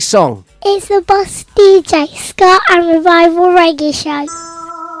the next song. It's the Boss DJ Ska and Revival Reggae Show.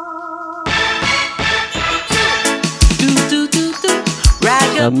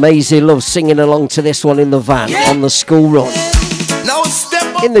 And Maisie loves singing along to this one in the van on the school run. Now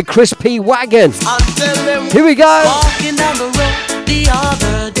step up In the Chris P wagon. and tell them. Here we go. Walking down the road the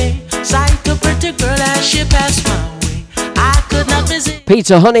other day, sight a pretty girl as she passed my way. I could not resist.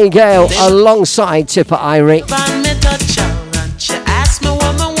 Peter Honeygale alongside Tipper Irie. Find me touch her and she asked me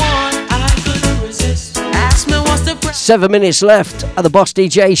what me want. I couldn't resist. Asked me what's the 7 minutes left at the Boss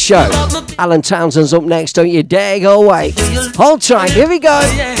DJ show. Alan Townsend's up next, don't you dare go away. Hold tight, here we go.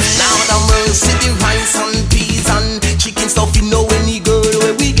 Now the mercy, the rice and peas and chicken stuff, you know any girl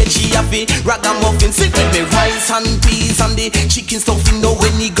where we get she happy. Ragamuffin, sick with me rice and peas and the chicken stuff, you know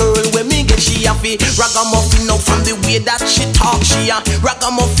any girl where me get she happy. Ragamuffin, now from the way that she talk, she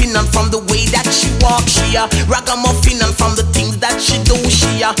ragamuffin, and from the way that she walk, she ragamuffin, and from the things that she do,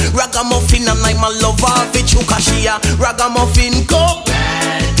 she ragamuffin, and I'm a lover of it, she ragamuffin, go.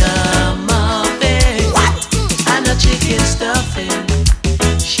 Ragamuffin, what? And a chicken stuffing.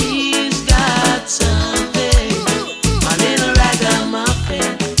 She's got something, my little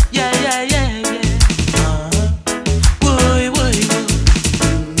ragamuffin. Yeah, yeah, yeah, yeah. Woy, woy, woy.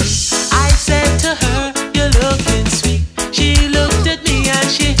 I said to her, you're looking sweet. She looked at me and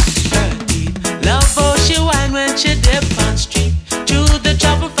she heard deep. Love how she whine when she dip on street. To the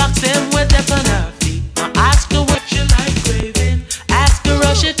trouble fox, them with dip on her feet. I ask her what she like craving. Ask her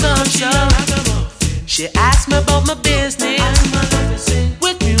how she comes from. She asked me about my business.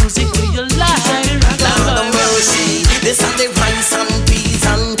 With music, do you like? Lord of mercy, this and the rice and peas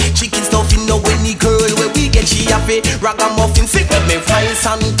and chicken stuff, you know any girl where we get she happy. Ragamuffin, sick with me rice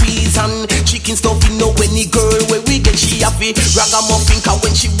and peas and chicken stuff, you know any girl where we get she happy. Ragamuffin, cause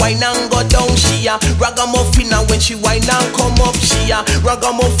when she whine and go down, she ragamuffin, and when she whine and come up, she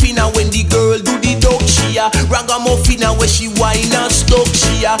ragamuffin, and when the girl do the dog, she ragamuffin, and when she whine and stuck,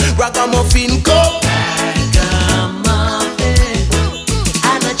 she ragamuffin, go. Ragamuffin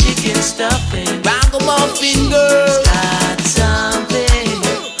and a chicken stuffing. Ragamuffin girl got something.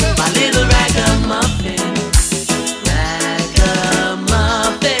 My little ragamuffin.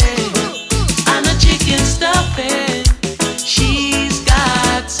 Ragamuffin and a chicken stuffing. She's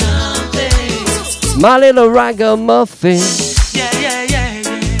got something. My little ragamuffin. Yeah, yeah, yeah,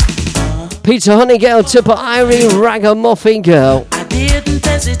 yeah. Peter Honeygale, Tipper Irie, ragamuffin girl. I didn't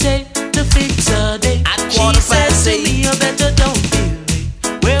hesitate to fix a day. She said to me, you better don't be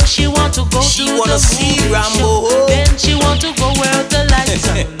late. Well, she want to go to the see Rambo. Then she want to go where the lights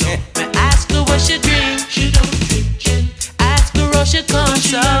are low. I ask her what she drink. She don't drink gin. Ask her how she comes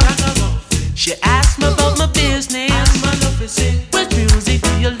from. She asked me about my business. What music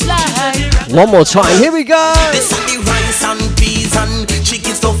do you like? One more time, here we go. This are the rice and peas and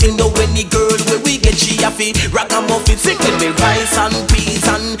chicken stuff, you know any girl where we get she happy. Ragamuffin, sick with me rice and peas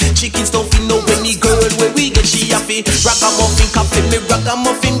and chicken stuff, you know any girl where we get she happy. Ragamuffin, coffee me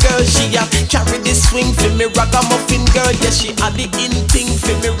ragamuffin girl, she carry this swing for me ragamuffin girl, yes, she had the in thing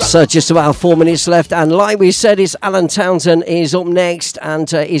for me. So just about 4 minutes left, and like we said, it's Alan Townsend is up next, and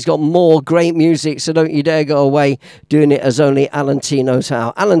he's got more great music, so don't you dare go away, doing it as only Alan T knows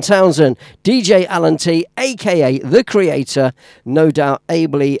how. Alan Townsend, DJ Alan T, aka The Creator, no doubt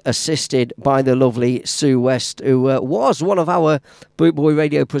ably assisted by the lovely Sue West, who was one of our Bootboy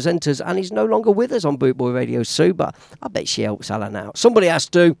Radio presenters, and he's no longer with us on Bootboy Radio, Sue, but I bet she helps Alan out. Somebody has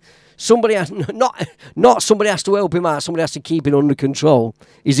to. Somebody has not somebody has to help him out. Somebody has to keep him under control.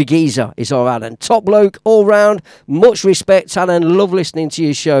 He's a geezer. He's all Alan. Top bloke all round. Much respect, Alan. Love listening to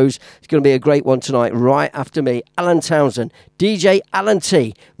your shows. It's going to be a great one tonight. Right after me, Alan Townsend, DJ Alan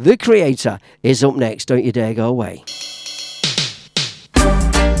T, The Creator, is up next. Don't you dare go away.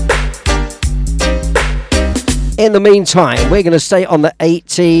 In the meantime, we're going to stay on the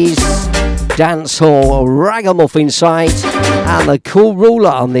 80s dancehall ragamuffin side, and the Cool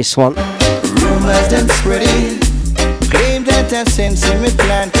Ruler on this one. Rumors them spreading, claim that I sense in me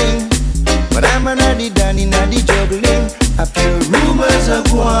planting, but I'm an addy danny naddy juggling. I feel rumors of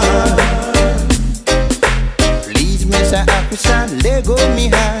war. Please, Mr. Officer, let go me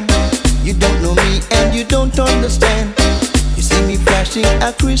hand. You don't know me and you don't understand. You see me flashing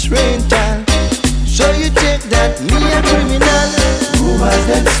a Chris Rental, so you take that me a criminal. Rumors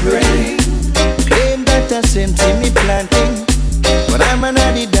them spreading, claim that I sent me planting, but I'm an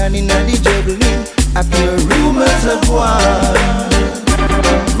addy danny naddy juggling. I feel rumors of war,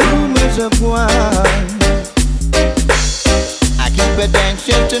 rumors of war. I keep a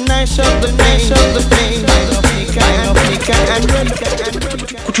dancing to nice of the nice of the place.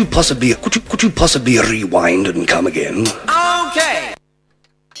 Could you possibly rewind and come again? Okay.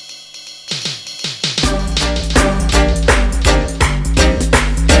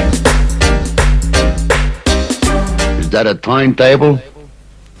 Is that a timetable?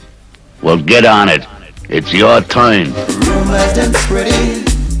 Well, get on it. It's your turn. Rumors them spreading,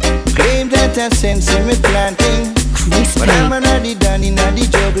 claim that I sense me planting, but I'm an addy danny naddy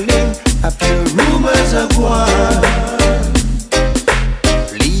juggling. I feel rumors of war.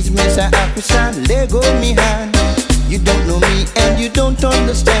 Please, Mr. Officer, let go me hand. You don't know me and you don't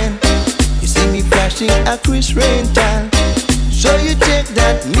understand. You see me flashing a Chris Rental, so you take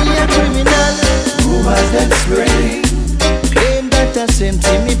that me a criminal. Rumors them spreading, claim that I sent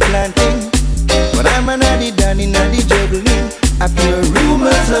me planting, but I'm an addy danny naddy juggling. I feel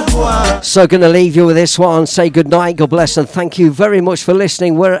rumors of war. So going to leave you with this one. Say good night, God bless, and thank you very much for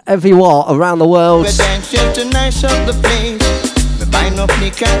listening wherever you are around the world.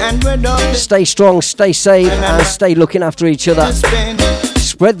 Stay strong, stay safe, and stay looking after each other.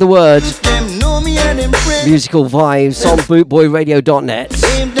 Spread the word. Musical vibes on bootboyradio.net.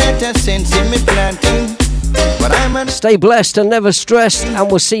 Stay blessed and never stressed, and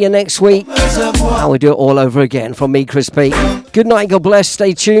we'll see you next week. And we'll do it all over again from me, Chris P. Good night, God bless.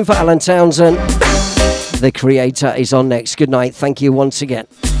 Stay tuned for Alan Townsend. The Creator is on next. Good night. Thank you once again.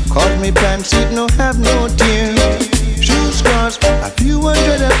 Cause me pants it no have no tear. Shoes cost a few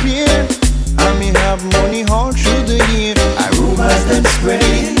hundred a pair, and me have money all through the year. I rumors them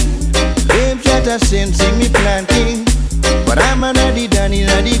spreading, claims that I sent me planting, but I'm an addy danny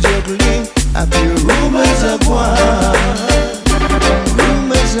naddy juggling. I feel rumors of war,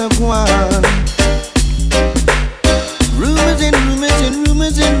 rumors of war. Rumors and rumors and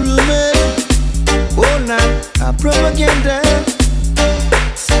rumors and rumors. Oh, now a propaganda.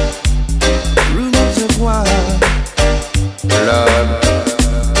 Rumors of war. Lord,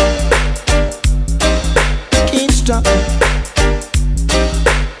 can't stop.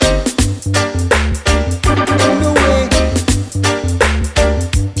 No way.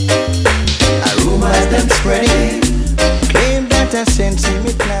 Spreading, claim that I sense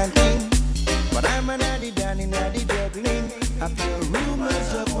me planting, but I'm an addy danny naddy juggling. I feel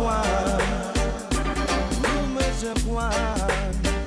rumors of war, rumors of war.